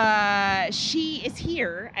Nashville? She is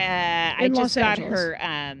here. I In just Los got Angeles.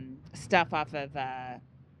 her stuff off of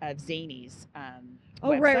Zany's. Oh,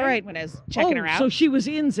 website right. When I was checking her out. So she was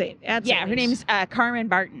in Zane. Yeah, her name's Carmen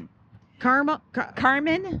Barton. Carmen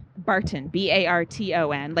Barton,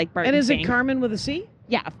 Barton, like Barton. And is Fink. it Carmen with a C?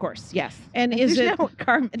 Yeah, of course, yes. And is there's it? no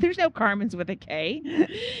there's no Carmen's with a K.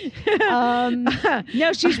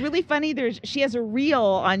 No, she's really funny. She has a reel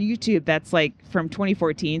on YouTube that's like from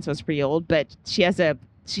 2014, so it's pretty old. But she has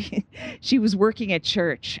she was working at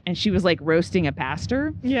church and she was like roasting a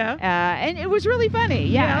pastor. Yeah. And it was really funny.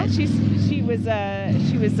 Yeah. She was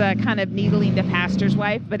kind of needling the pastor's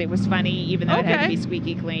wife, but it was funny even though it had to be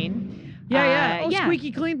squeaky clean. Yeah.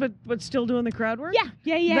 Squeaky clean, but still doing the crowd work. Yeah.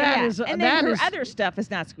 And then her other stuff is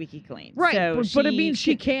not squeaky clean. Right, So but it means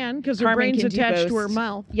she can because her Carmen brain's can do attached to both. her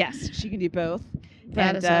mouth. Yes, she can do both.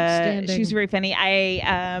 That is outstanding. She's very funny.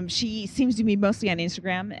 She seems to be mostly on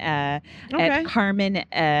Instagram at Carmen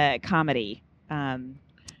Comedy.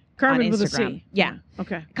 Carmen on with a Instagram. C. Yeah.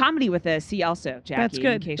 Okay. Comedy with a C also, Jackie. That's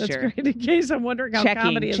good. In case That's you're great. In case I'm wondering how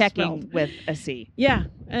comedy is checking spelled. with a C. Yeah.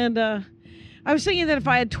 And I was thinking that if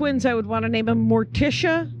I had twins, I would want to name them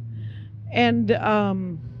Morticia and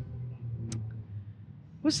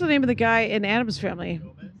what's the name of the guy in Addams Family?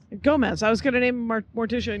 Gomez. I was going to name him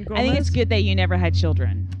Morticia and Gomez. I think it's good that you never had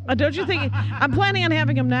children. Don't you think? I'm planning on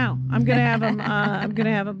having him now. I'm going to have him. I'm going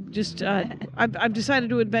to have him. Just. I've decided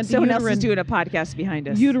to invent Someone a else is uterine doing a podcast behind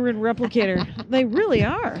us. uterine replicator. They really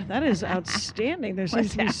are. That is outstanding. There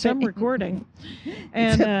seems to be some recording,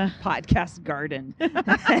 and podcast garden.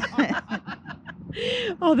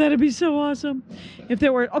 oh, that'd be so awesome if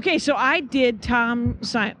there were. Okay, so I did Tom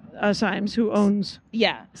Symes, who owns.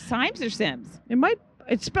 Yeah, Symes or Sims? It might.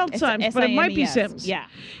 It's spelled Symes, but it might be Sims. Yeah,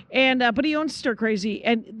 and but he owns Stir Crazy,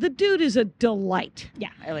 and the dude is a delight. yeah,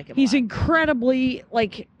 I like him. He's a lot. incredibly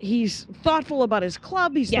he's thoughtful about his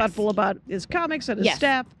club. He's Yes. thoughtful about his comics and his Yes.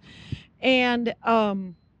 staff, and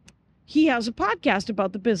he has a podcast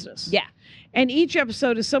about the business. Yeah. And each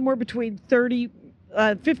episode is somewhere between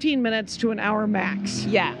 15 minutes to an hour max.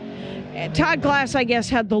 Yeah. And Todd Glass, I guess,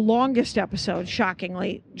 had the longest episode, shocking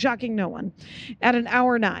no one, at an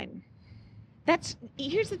hour 9.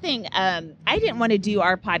 Here's the thing. I didn't want to do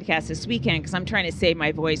our podcast this weekend because I'm trying to save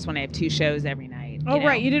my voice when I have 2 shows every night. Oh, know?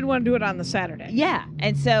 right. You didn't want to do it on the Saturday. Yeah,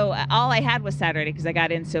 and so all I had was Saturday because I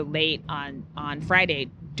got in so late on Friday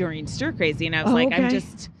during Stir Crazy, and I was Oh, like, okay.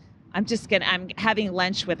 I'm having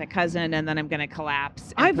lunch with a cousin, and then I'm gonna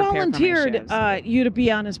collapse. And I prepare for my volunteered shows. you to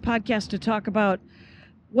be on his podcast to talk about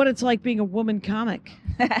what it's like being a woman comic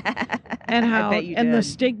and how I bet you and the did.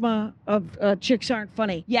 stigma of chicks aren't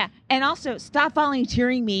funny. Yeah, and also stop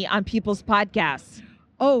volunteering me on people's podcasts.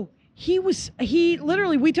 Oh, he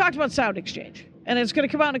literally, we talked about Sound Exchange, and it's going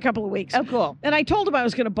to come out in a couple of weeks. Oh, cool. And I told him I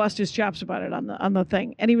was going to bust his chops about it on the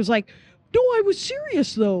thing, and he was like, "No, I was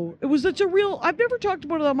serious though. It's a real. I've never talked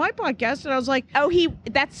about it on my podcast." And I was like, Oh,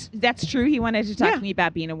 that's true. He wanted to talk Yeah. to me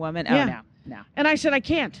about being a woman. Yeah. Oh no. and I said, "I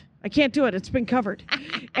can't do it. It's been covered."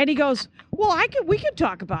 And he goes, "Well, we could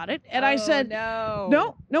talk about it." And I said,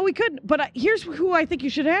 no. No, we couldn't. But here's who I think you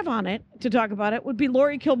should have on it to talk about it would be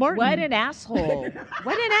Lori Kilmartin. What an asshole!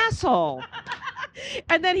 What an asshole!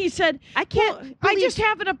 And then he said, I can't. "Well, I believe- just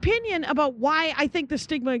have an opinion about why I think the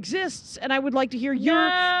stigma exists, and I would like to hear your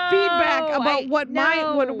No, feedback about what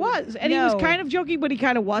no, it was." And he was no. kind of joking, but he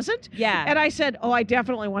kind of wasn't. Yeah. And I said, "Oh, I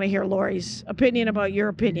definitely want to hear Lori's opinion about your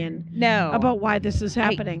opinion No. about why this is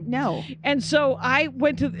happening." No. And so I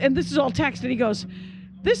went to, and this is all text, and he goes,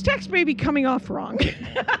 "This text may be coming off wrong."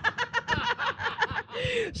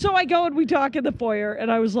 So I go and we talk in the foyer,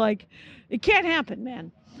 and I was like, "It can't happen,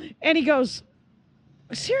 man." And he goes,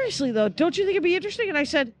 "Seriously, though, don't you think it'd be interesting?" And I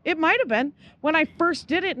said, "It might have been when I first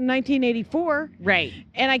did it in 1984, Right.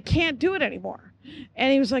 and I can't do it anymore."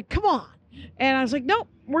 And he was like, "Come on." And I was like, "Nope,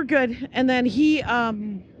 we're good." And then he,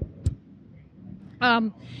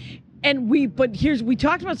 we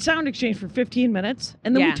talked about Sound Exchange for 15 minutes,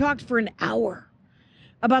 and then we Yeah. talked for an hour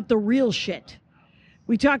about the real shit.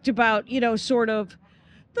 We talked about, sort of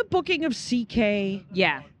the booking of CK,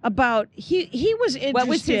 Yeah. about, he was interested. What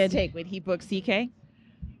was his take? Would he book CK?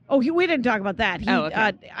 Oh, we didn't talk about that.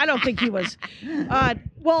 Okay. I don't think he was. I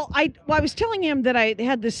was telling him that I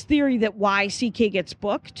had this theory that why CK gets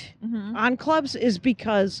booked Mm-hmm. on clubs is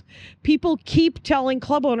because people keep telling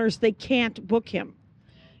club owners they can't book him,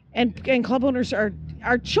 and club owners are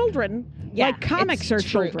children. Yeah, like comics it's are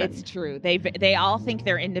true. children. It's true. They all think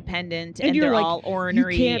they're independent And and you're they're like, all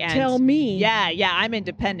ornery. "You can't and, tell me." Yeah, I'm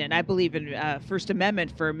independent. I believe in First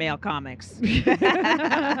Amendment for male comics.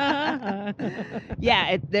 Yeah,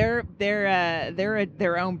 they're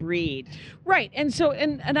their own breed. Right. And so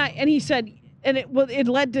and he said, and it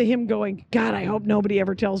led to him going, "God, I hope nobody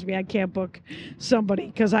ever tells me I can't book somebody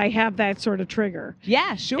because I have that sort of trigger."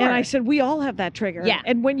 Yeah, sure. And I said, "We all have that trigger." Yeah.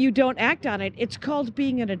 And when you don't act on it, it's called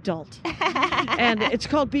being an adult. And it's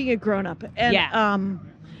called being a grown up. And Yeah.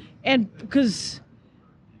 and because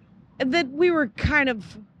then we were kind of,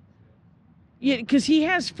 because he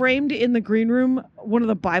has framed in the green room one of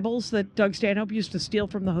the Bibles that Doug Stanhope used to steal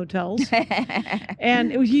from the hotels.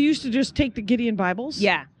 And he used to just take the Gideon Bibles.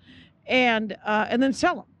 Yeah. And then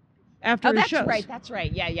sell them after Oh, his that's shows. right. That's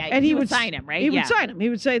right. Yeah. And he would sign him, right? He yeah. would sign him. He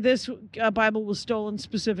would say, "This Bible was stolen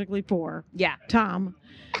specifically for Yeah. Tom."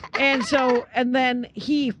 And so, and then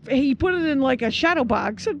he put it in like a shadow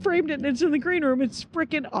box and framed it, and it's in the green room. It's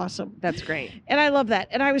freaking awesome. That's great. And I love that.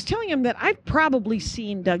 And I was telling him that I've probably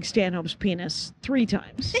seen Doug Stanhope's penis 3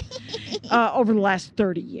 times over the last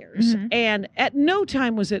 30 years. Mhm. And at no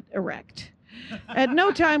time was it erect. At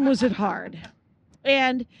no time was it hard.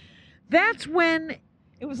 And that's when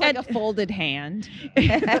It was like And- a folded hand.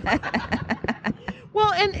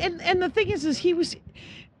 Well, and the thing is he was.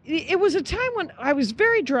 It was a time when I was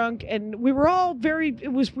very drunk, and we were all we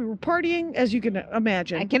were partying, as you can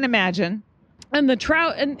imagine. I can imagine. And the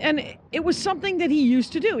trout, and it was something that he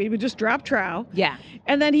used to do. He would just drop trout, Yeah,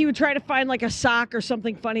 and then he would try to find like a sock or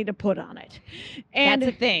something funny to put on it. And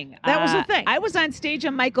that's a thing. That was a thing. I was on stage,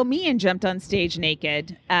 and Michael Meehan jumped on stage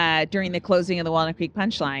naked during the closing of the Walnut Creek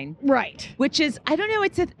Punchline, right, which is, I don't know,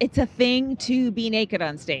 it's a thing to be naked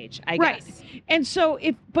on stage, I right. guess. And so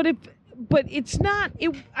but it's not.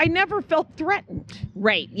 I never felt threatened,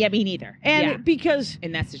 Right. Yeah, me neither. and yeah, because.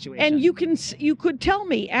 in that situation. And you could tell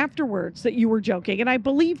me afterwards that you were joking, and I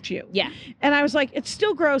believed you. Yeah. And I was like, it's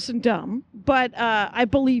still gross and dumb, but I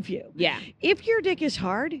believe you. Yeah. If your dick is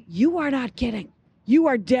hard, you are not kidding. You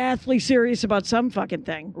are deathly serious about some fucking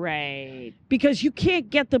thing Right. because you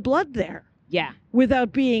can't get the blood there Yeah.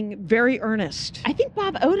 without being very earnest. I think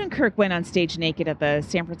Bob Odenkirk went on stage naked at the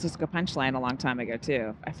San Francisco Punchline a long time ago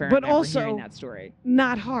too. I remember also- hearing that story.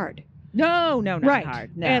 Not hard. No, not right.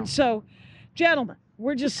 hard. No. And so, gentlemen,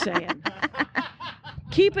 we're just saying,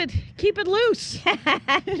 keep it loose.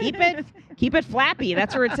 keep it flappy.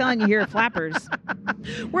 That's what we're telling you here at Flappers.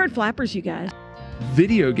 We're at Flappers, you guys.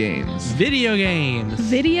 Video games. Video games.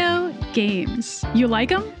 Video games. You like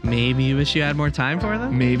them? Maybe you wish you had more time for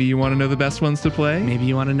them? Maybe you want to know the best ones to play? Maybe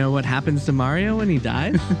you want to know what happens to Mario when he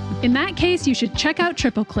dies? In that case, you should check out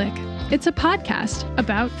Triple Click. It's a podcast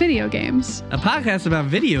about video games. A podcast about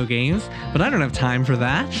video games, but I don't have time for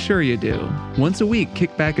that. Sure you do. Once a week,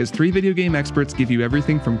 kick back as 3 video game experts give you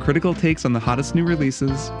everything from critical takes on the hottest new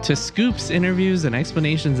releases To scoops, interviews, and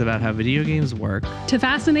explanations about how video games work. To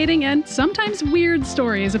fascinating and sometimes weird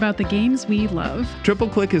stories about the games we love. Triple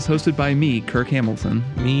Click is hosted by me, Kirk Hamilton.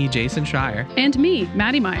 Me, Jason Schreier. And me,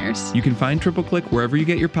 Maddie Myers. You can find Triple Click wherever you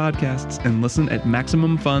get your podcasts and listen at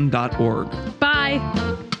MaximumFun.org.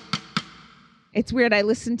 Bye. It's weird. I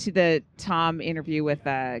listened to the Tom interview with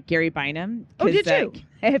Gary Bynum. Oh, did you?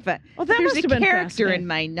 There's that a must have been character in fascinating.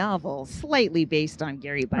 my novel slightly based on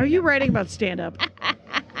Gary Bynum. Are you writing about stand-up?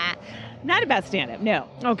 Not about stand-up, no.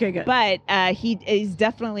 Okay, good. But he is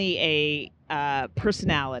definitely a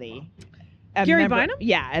personality. Gary Bynum?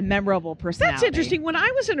 Yeah, a memorable personality. That's interesting. When I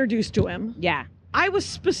was introduced to him, Yeah, I was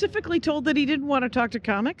specifically told that he didn't want to talk to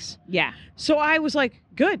comics. yeah. So I was like,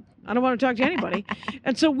 good. I don't want to talk to anybody.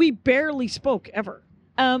 And so we barely spoke ever.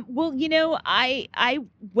 Well, you know, I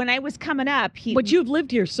when I was coming up, But you've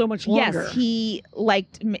lived here so much longer. Yes,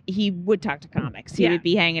 he would talk to comics. He Yeah. would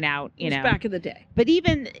be hanging out, It was back in the day. But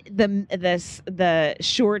even the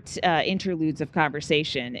short interludes of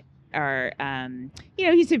conversation are,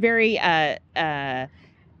 he's a very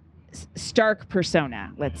stark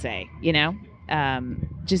persona, let's say,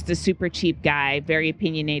 just a super cheap guy, very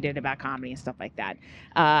opinionated about comedy and stuff like that.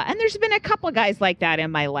 And there's been a couple of guys like that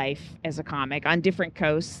in my life as a comic on different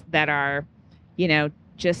coasts that are,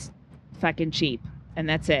 just fucking cheap. And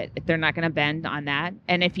that's it. They're not going to bend on that.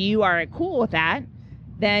 And if you are cool with that,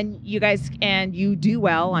 then you guys, and you do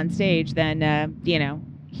well on stage, then,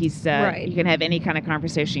 he's, Right. you can have any kind of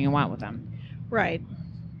conversation you want with him. Right.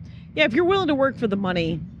 Yeah, if you're willing to work for the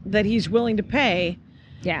money that he's willing to pay,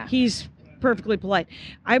 Yeah. he's perfectly polite.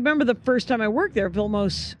 I remember the first time I worked there,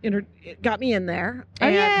 Vilmos got me in there. Oh,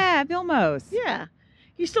 and- yeah. Vilmos. Yeah.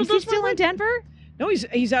 He still Is he does still in Denver? No,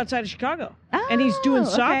 he's outside of Chicago. And he's doing Oh,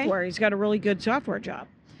 okay. software. He's got a really good software job.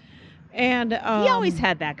 And He always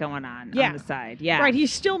had that going on yeah. the side. Yeah. Right,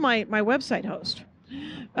 he's still my website host.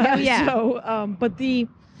 Oh, yeah. So, but he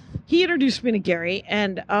introduced me to Gary,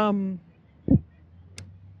 and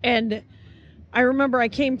I remember I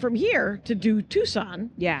came from here to do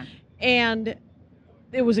Tucson, Yeah. and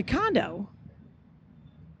it was a condo,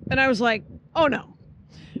 and I was like, oh no,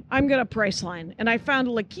 I'm gonna Priceline, and I found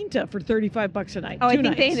a La Quinta for $35 a night. Oh, I 2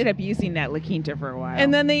 think they nights. ended up using that La Quinta for a while.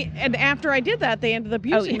 And then after I did that, they ended up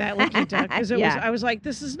using yeah. that La Quinta because Yeah. I was like,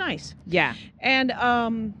 this is nice. Yeah. And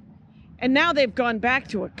now they've gone back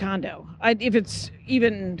to a condo, if it's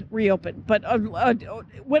even reopened. But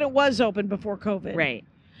when it was open before COVID, Right.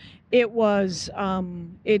 it was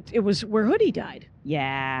it was where Hoodie died,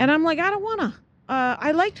 Yeah. and I'm like, I don't wanna.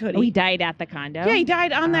 I liked Hoodie. Oh, he died at the condo? Yeah, he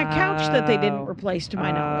died on that couch that they Oh. didn't replace, to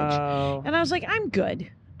my knowledge. Oh. And I was like, I'm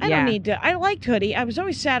good. I Yeah. don't need to. I liked Hoodie. I was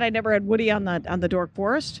always sad I never had Woody on the Dork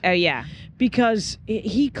Forest, Oh, yeah. because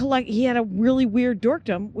he had a really weird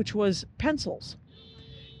dorkdom, which was pencils.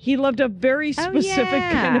 He loved a very specific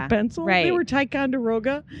kind yeah. of pencil. Right. They were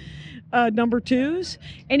Ticonderoga. number 2s,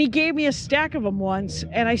 and he gave me a stack of them once,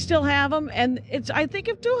 and I still have them, and I think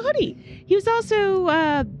of to a hoodie. He was also,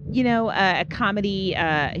 a comedy,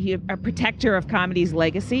 a protector of comedy's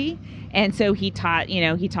legacy. And so he taught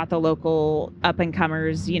the local up and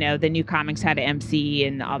comers, the new comics how to MC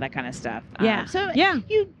and all that kind of stuff.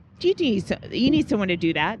 You need someone to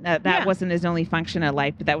do that. That wasn't his only function in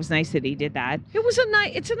life, but that was nice that he did that.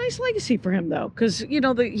 It's a nice legacy for him though, because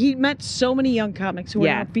he met so many young comics who are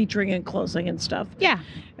now featuring and closing and stuff. Yeah,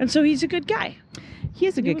 and so he's a good guy. He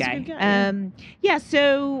is a good guy.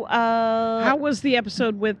 So how was the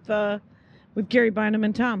episode with Gary Bynum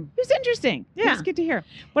and Tom? It was interesting. Yeah, it was good to hear.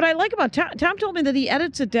 What I like about Tom told me that he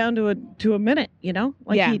edits it down to a minute.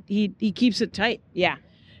 He keeps it tight. Yeah.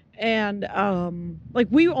 And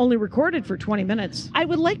we only recorded for 20 minutes. I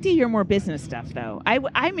would like to hear more business stuff, though.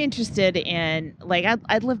 I'm interested in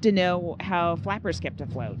I'd love to know how Flappers kept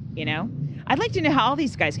afloat. I'd like to know how all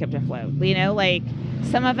these guys kept afloat.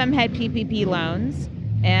 Some of them had PPP loans,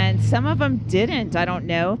 and some of them didn't. I don't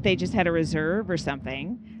know if they just had a reserve or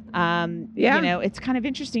something. It's kind of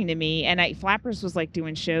interesting to me. And Flappers was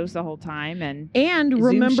doing shows the whole time and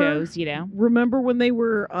remember shows, Remember when they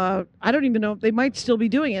were I don't even know if they might still be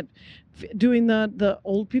doing it, doing the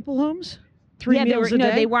old people homes? 3 meals a day?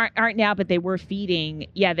 No, they aren't now, but they were feeding.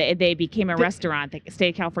 Yeah, they became a restaurant. The state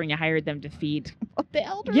of California hired them to feed the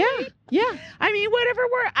elderly. Yeah. I mean, whatever.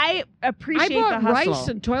 I appreciate I bought the hustle. rice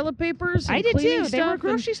and toilet papers. And I did too. Stuff they were a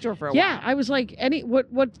grocery store for a while. Yeah, I was like, I'm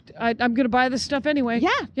going to buy this stuff anyway.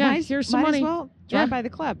 Yeah. Here's some money. As well drive by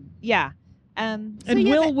the club. Yeah.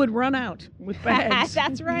 Will would run out with bags.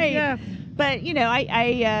 That's right. Yeah. But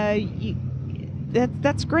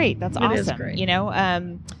that's great. That's awesome. It is great.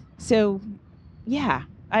 So. Yeah,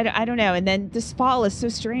 I don't know. And then this fall is so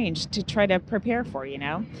strange to try to prepare for,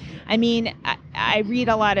 I mean, I read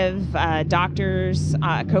a lot of doctors,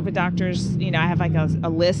 COVID doctors. I have a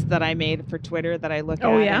list that I made for Twitter that I look at.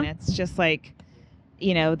 And it's just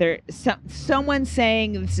there's someone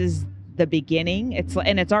saying this is the beginning. It's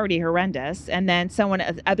already horrendous. And then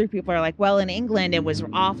other people are like, well, in England it was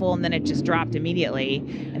awful, and then it just dropped immediately,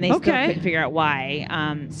 and they still couldn't figure out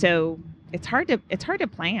why. So it's hard to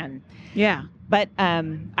plan. Yeah. But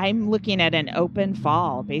I'm looking at an open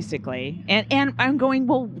fall, basically. And I'm going,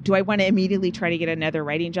 well, do I want to immediately try to get another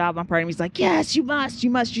writing job? One part of me's like, yes, you must.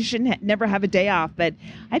 You shouldn't never have a day off. But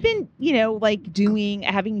I've been,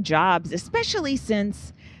 having jobs, especially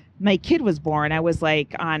since my kid was born. I was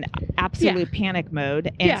on absolute panic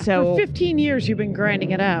mode. And so for 15 years you've been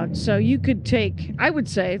grinding it out. So you could take, I would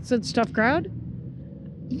say, it's a tough crowd.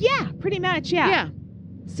 Yeah, pretty much. Yeah.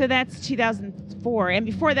 So that's 2004. And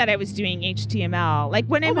before that, I was doing HTML.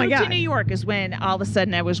 When I moved to New York is when all of a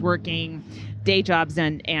sudden I was working day jobs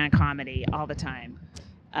and comedy all the time.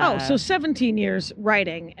 So 17 years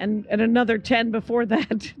writing and another 10 before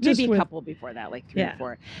that. Maybe a couple before that, 3 or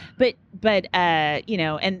 4. But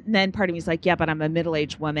and then part of me is like, yeah, but I'm a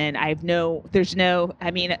middle-aged woman. I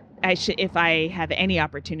mean, if I have any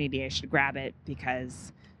opportunity, I should grab it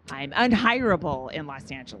because I'm unhireable in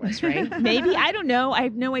Los Angeles, right? Maybe. I don't know. I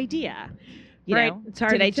have no idea. It's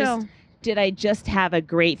hard to tell. Did I just have a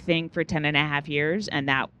great thing for 10 and a half years and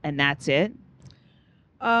that's it?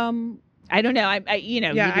 I don't know. I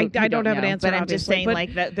don't have an answer, but I'm just saying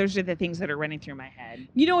that those are the things that are running through my head.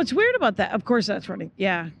 What's weird about that? Of course that's running.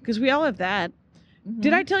 Yeah, because we all have that. Mm-hmm.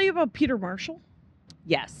 Did I tell you about Peter Marshall?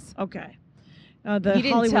 Yes. Okay. The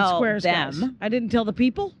Hollywood Squares guys. I didn't tell the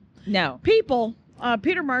people? No. People.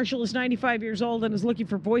 Peter Marshall is 95 years old and is looking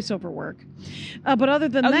for voiceover work. But other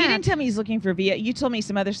than that... you didn't tell me he's looking for You told me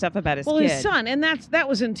some other stuff about his kid. Well, his son, and that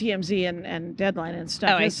was in TMZ and Deadline and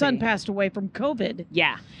stuff. His son passed away from COVID.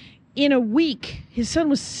 Yeah. In a week, his son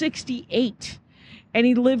was 68, and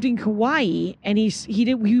he lived in Hawaii, and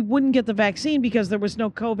he wouldn't get the vaccine because there was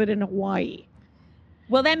no COVID in Hawaii.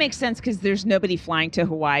 Well, that makes sense because there's nobody flying to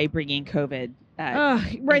Hawaii bringing COVID.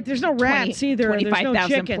 Right, there's no rats either.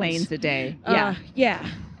 25,000 planes a day. Yeah, yeah.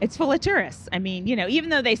 It's full of tourists. I mean, even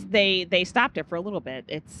though they stopped it for a little bit,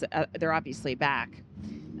 it's they're obviously back.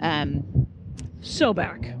 So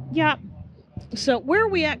back. Yeah. So where are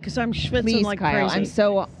we at? Because I'm schwitzing like Kyle, crazy. I'm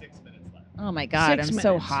so. Oh my God, I'm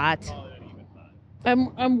so hot.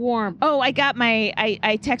 I'm warm. Oh, I got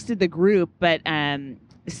I texted the group, but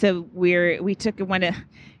so we took one of.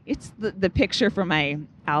 It's the picture from my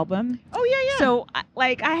album. Oh, yeah. So,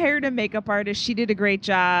 I hired a makeup artist. She did a great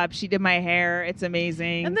job. She did my hair. It's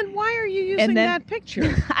amazing. And then why are you using that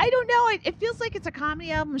picture? I don't know. It feels like it's a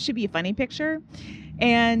comedy album. It should be a funny picture.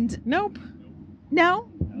 And nope. No?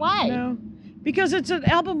 Why? No. Because it's an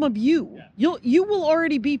album of you. You will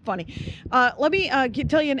already be funny. Let me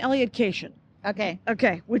tell you an Elliot Cation.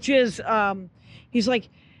 Okay, which is he's like,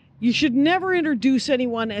 you should never introduce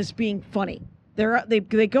anyone as being funny.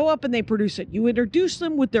 They go up and they produce it. You introduce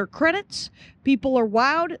them with their credits. People are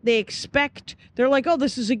wowed. They're like, oh,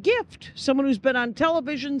 this is a gift. Someone who's been on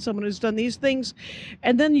television, someone who's done these things,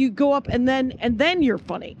 and then you go up and then you're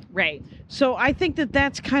funny. Right. So I think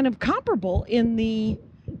that's kind of comparable in the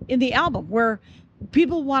album where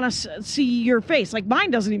people want to see your face. Like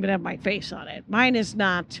mine doesn't even have my face on it. Mine is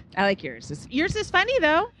not. I like yours. Yours is funny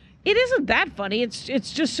though. It isn't that funny. It's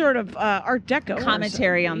just sort of Art Deco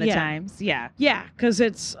commentary on the times. Yeah. Yeah, because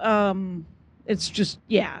it's just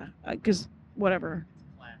because whatever.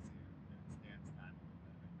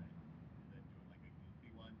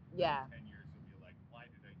 Yeah.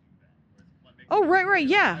 Oh right,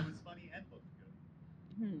 yeah.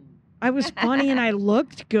 I was funny and I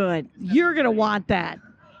looked good. You're gonna want that.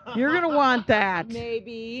 You're gonna want that.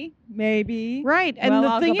 Maybe. Right. And well, the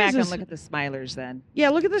I'll thing go back is, and look at the Smilers then. Yeah,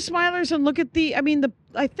 look at the Smilers and look at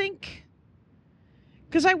I think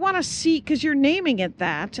because I want to see, because you're naming it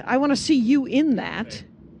that, I want to see you in that.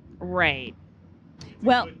 Right.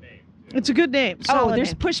 Well, it's a good name. Oh,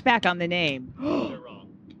 there's pushback on the name.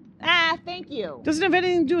 Thank you. Doesn't have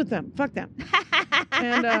anything to do with them. Fuck them.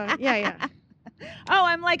 And yeah. Oh,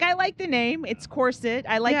 I'm like, I like the name. It's corset.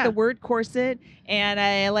 I like the word corset, and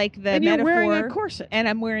I like the and metaphor. You're wearing a corset. And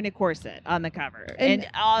I'm wearing a corset on the cover. And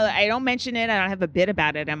I don't mention it. I don't have a bit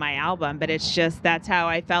about it on my album, but it's just that's how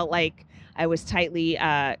I felt like I was tightly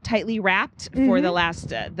wrapped for the last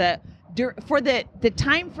for the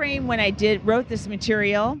time frame when I wrote this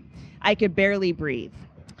material. I could barely breathe.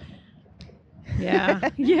 Yeah.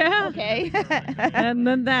 Okay. And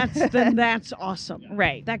then that's awesome.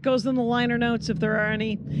 Right. That goes in the liner notes if there are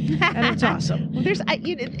any, and it's awesome. Well,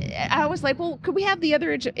 I was like, well, could we have the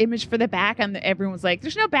other image for the back? And everyone was like,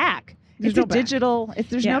 there's no back. It's no digital.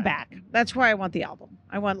 There's no back. That's why I want the album.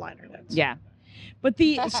 I want liner notes. Yeah. But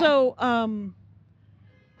I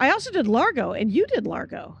also did Largo, and you did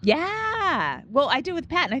Largo. Yeah. Well, I did with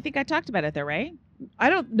Pat, and I think I talked about it though, right?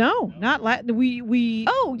 I don't know. Not we.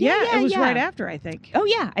 Oh yeah. It was right after, I think. Oh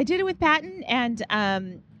yeah, I did it with Patton and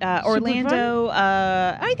Orlando.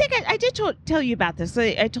 I think I did tell you about this.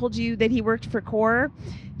 I told you that he worked for Core.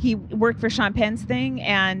 He worked for Sean Penn's thing,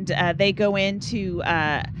 and they go into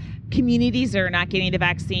communities that are not getting the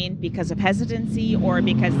vaccine because of hesitancy or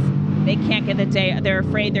because they can't get the day. They're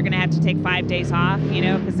afraid they're going to have to take 5 days off,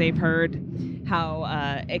 because they've heard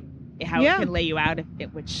how it can lay you out,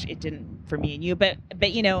 which it didn't for me and you. But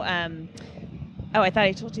I thought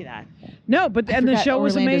I told you that. No, and the show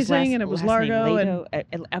was amazing, and it was Largo.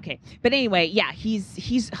 Okay, but anyway, yeah,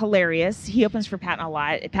 he's hilarious. He opens for Patton a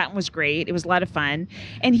lot. Patton was great. It was a lot of fun,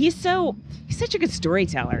 and he's such a good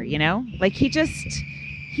storyteller. Like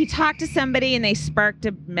he talked to somebody and they sparked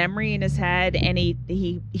a memory in his head, and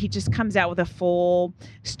he just comes out with a full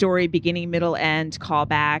story, beginning, middle, end,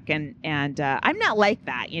 callback, and I'm not like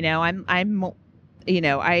that.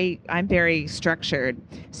 I'm very structured,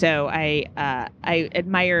 so I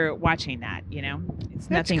admire watching that. It's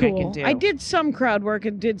That's nothing cool. I can do. I did some crowd work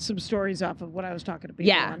and did some stories off of what I was talking to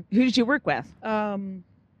people on. Who did you work with? I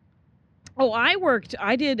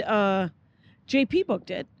did. JP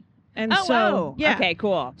booked it. And yeah. Okay,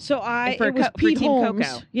 cool. So it was Pete Holmes.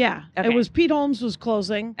 Coco. Yeah. Okay. It was Pete Holmes was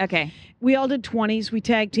closing. Okay. We all did 20s. We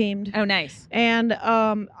tag teamed. Oh, nice. And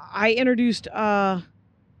I introduced Faheen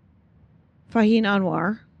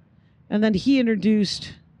Anwar, and then he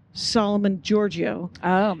introduced Solomon Giorgio.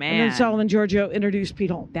 Oh man. And then Solomon Giorgio introduced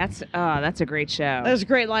Pete Holmes. That's a great show. That was a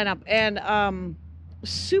great lineup, and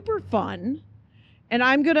super fun. And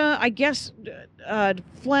I'm gonna, I guess,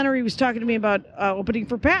 Flannery was talking to me about opening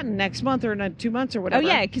for Patton next month or in 2 months or whatever. Oh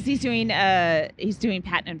yeah, because he's doing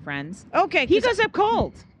Patton and Friends. Okay, he goes up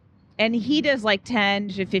cold, and he does like 10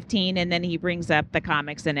 to 15, and then he brings up the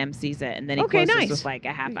comics and MCs it, and then he closes with like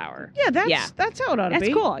a half hour. Yeah, that's how it ought to be.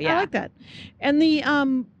 That's cool. Yeah, I like that.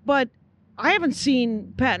 And but I haven't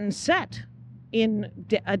seen Patton set in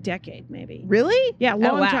a decade, maybe. Really? Yeah,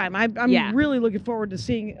 long time. I'm really looking forward to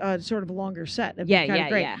seeing sort of a longer set. It'd be kind of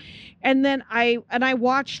great. Yeah. And then I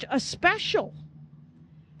watched a special.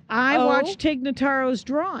 I watched Tig Notaro's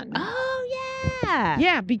Drawn. Oh yeah.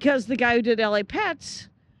 Yeah, because the guy who did LA Pets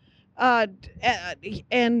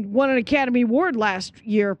and won an Academy Award last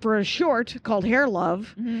year for a short called Hair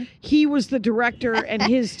Love. Mm-hmm. He was the director, and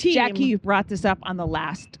his team. Jackie, you brought this up on the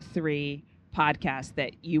last 3 podcasts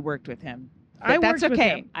that you worked with him. That's okay. With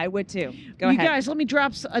him. I would too. Go ahead. You guys, let me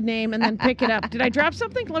drop a name and then pick it up. Did I drop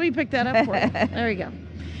something? Let me pick that up for you. There you go.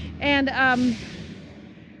 And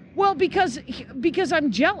well, because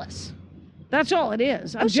I'm jealous. That's all it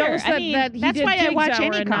is. I'm sure. jealous I mean, that he that's did why I King's watch Hour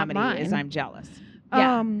any and not comedy. Is mine. I'm jealous.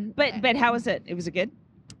 Yeah. But how was it? Was it good?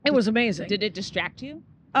 It was amazing. Did it distract you,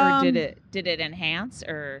 or did it enhance,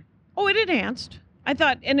 or? Oh, it enhanced. I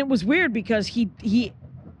thought, and it was weird because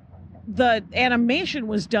the animation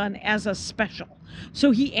was done as a special,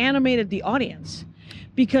 so he animated the audience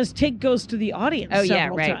because Tig goes to the audience. Oh yeah,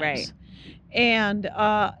 several right, times. right. And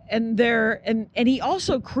he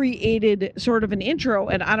also created sort of an intro,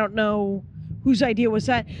 and I don't know whose idea was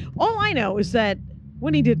that. All I know is that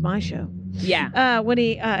when he did my show, when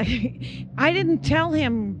he I didn't tell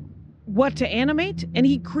him what to animate, and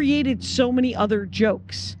he created so many other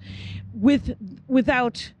jokes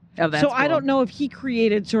without. Oh, that's so cool. I don't know if he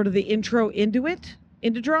created sort of the intro into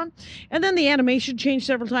Drawn, and then the animation changed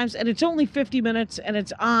several times, and it's only 50 minutes, and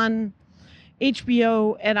it's on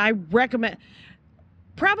HBO, and I recommend.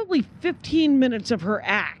 Probably 15 minutes of her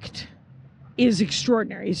act is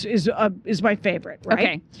extraordinary. Is my favorite, right?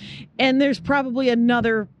 Okay. And there's probably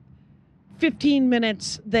another 15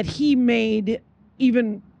 minutes that he made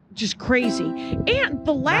even just crazy. And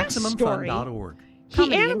the last story, MaximumFun.org. he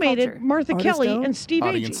Comedy and animated culture. Martha Artist Kelly owned. and Steve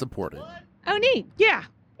Audience Agee. supported. Oh, neat. Yeah,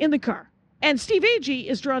 in the car. And Steve Agee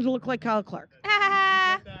is drawn to look like Kyle Clark.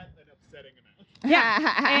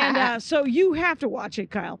 Yeah, and so you have to watch it,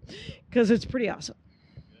 Kyle, because it's pretty awesome.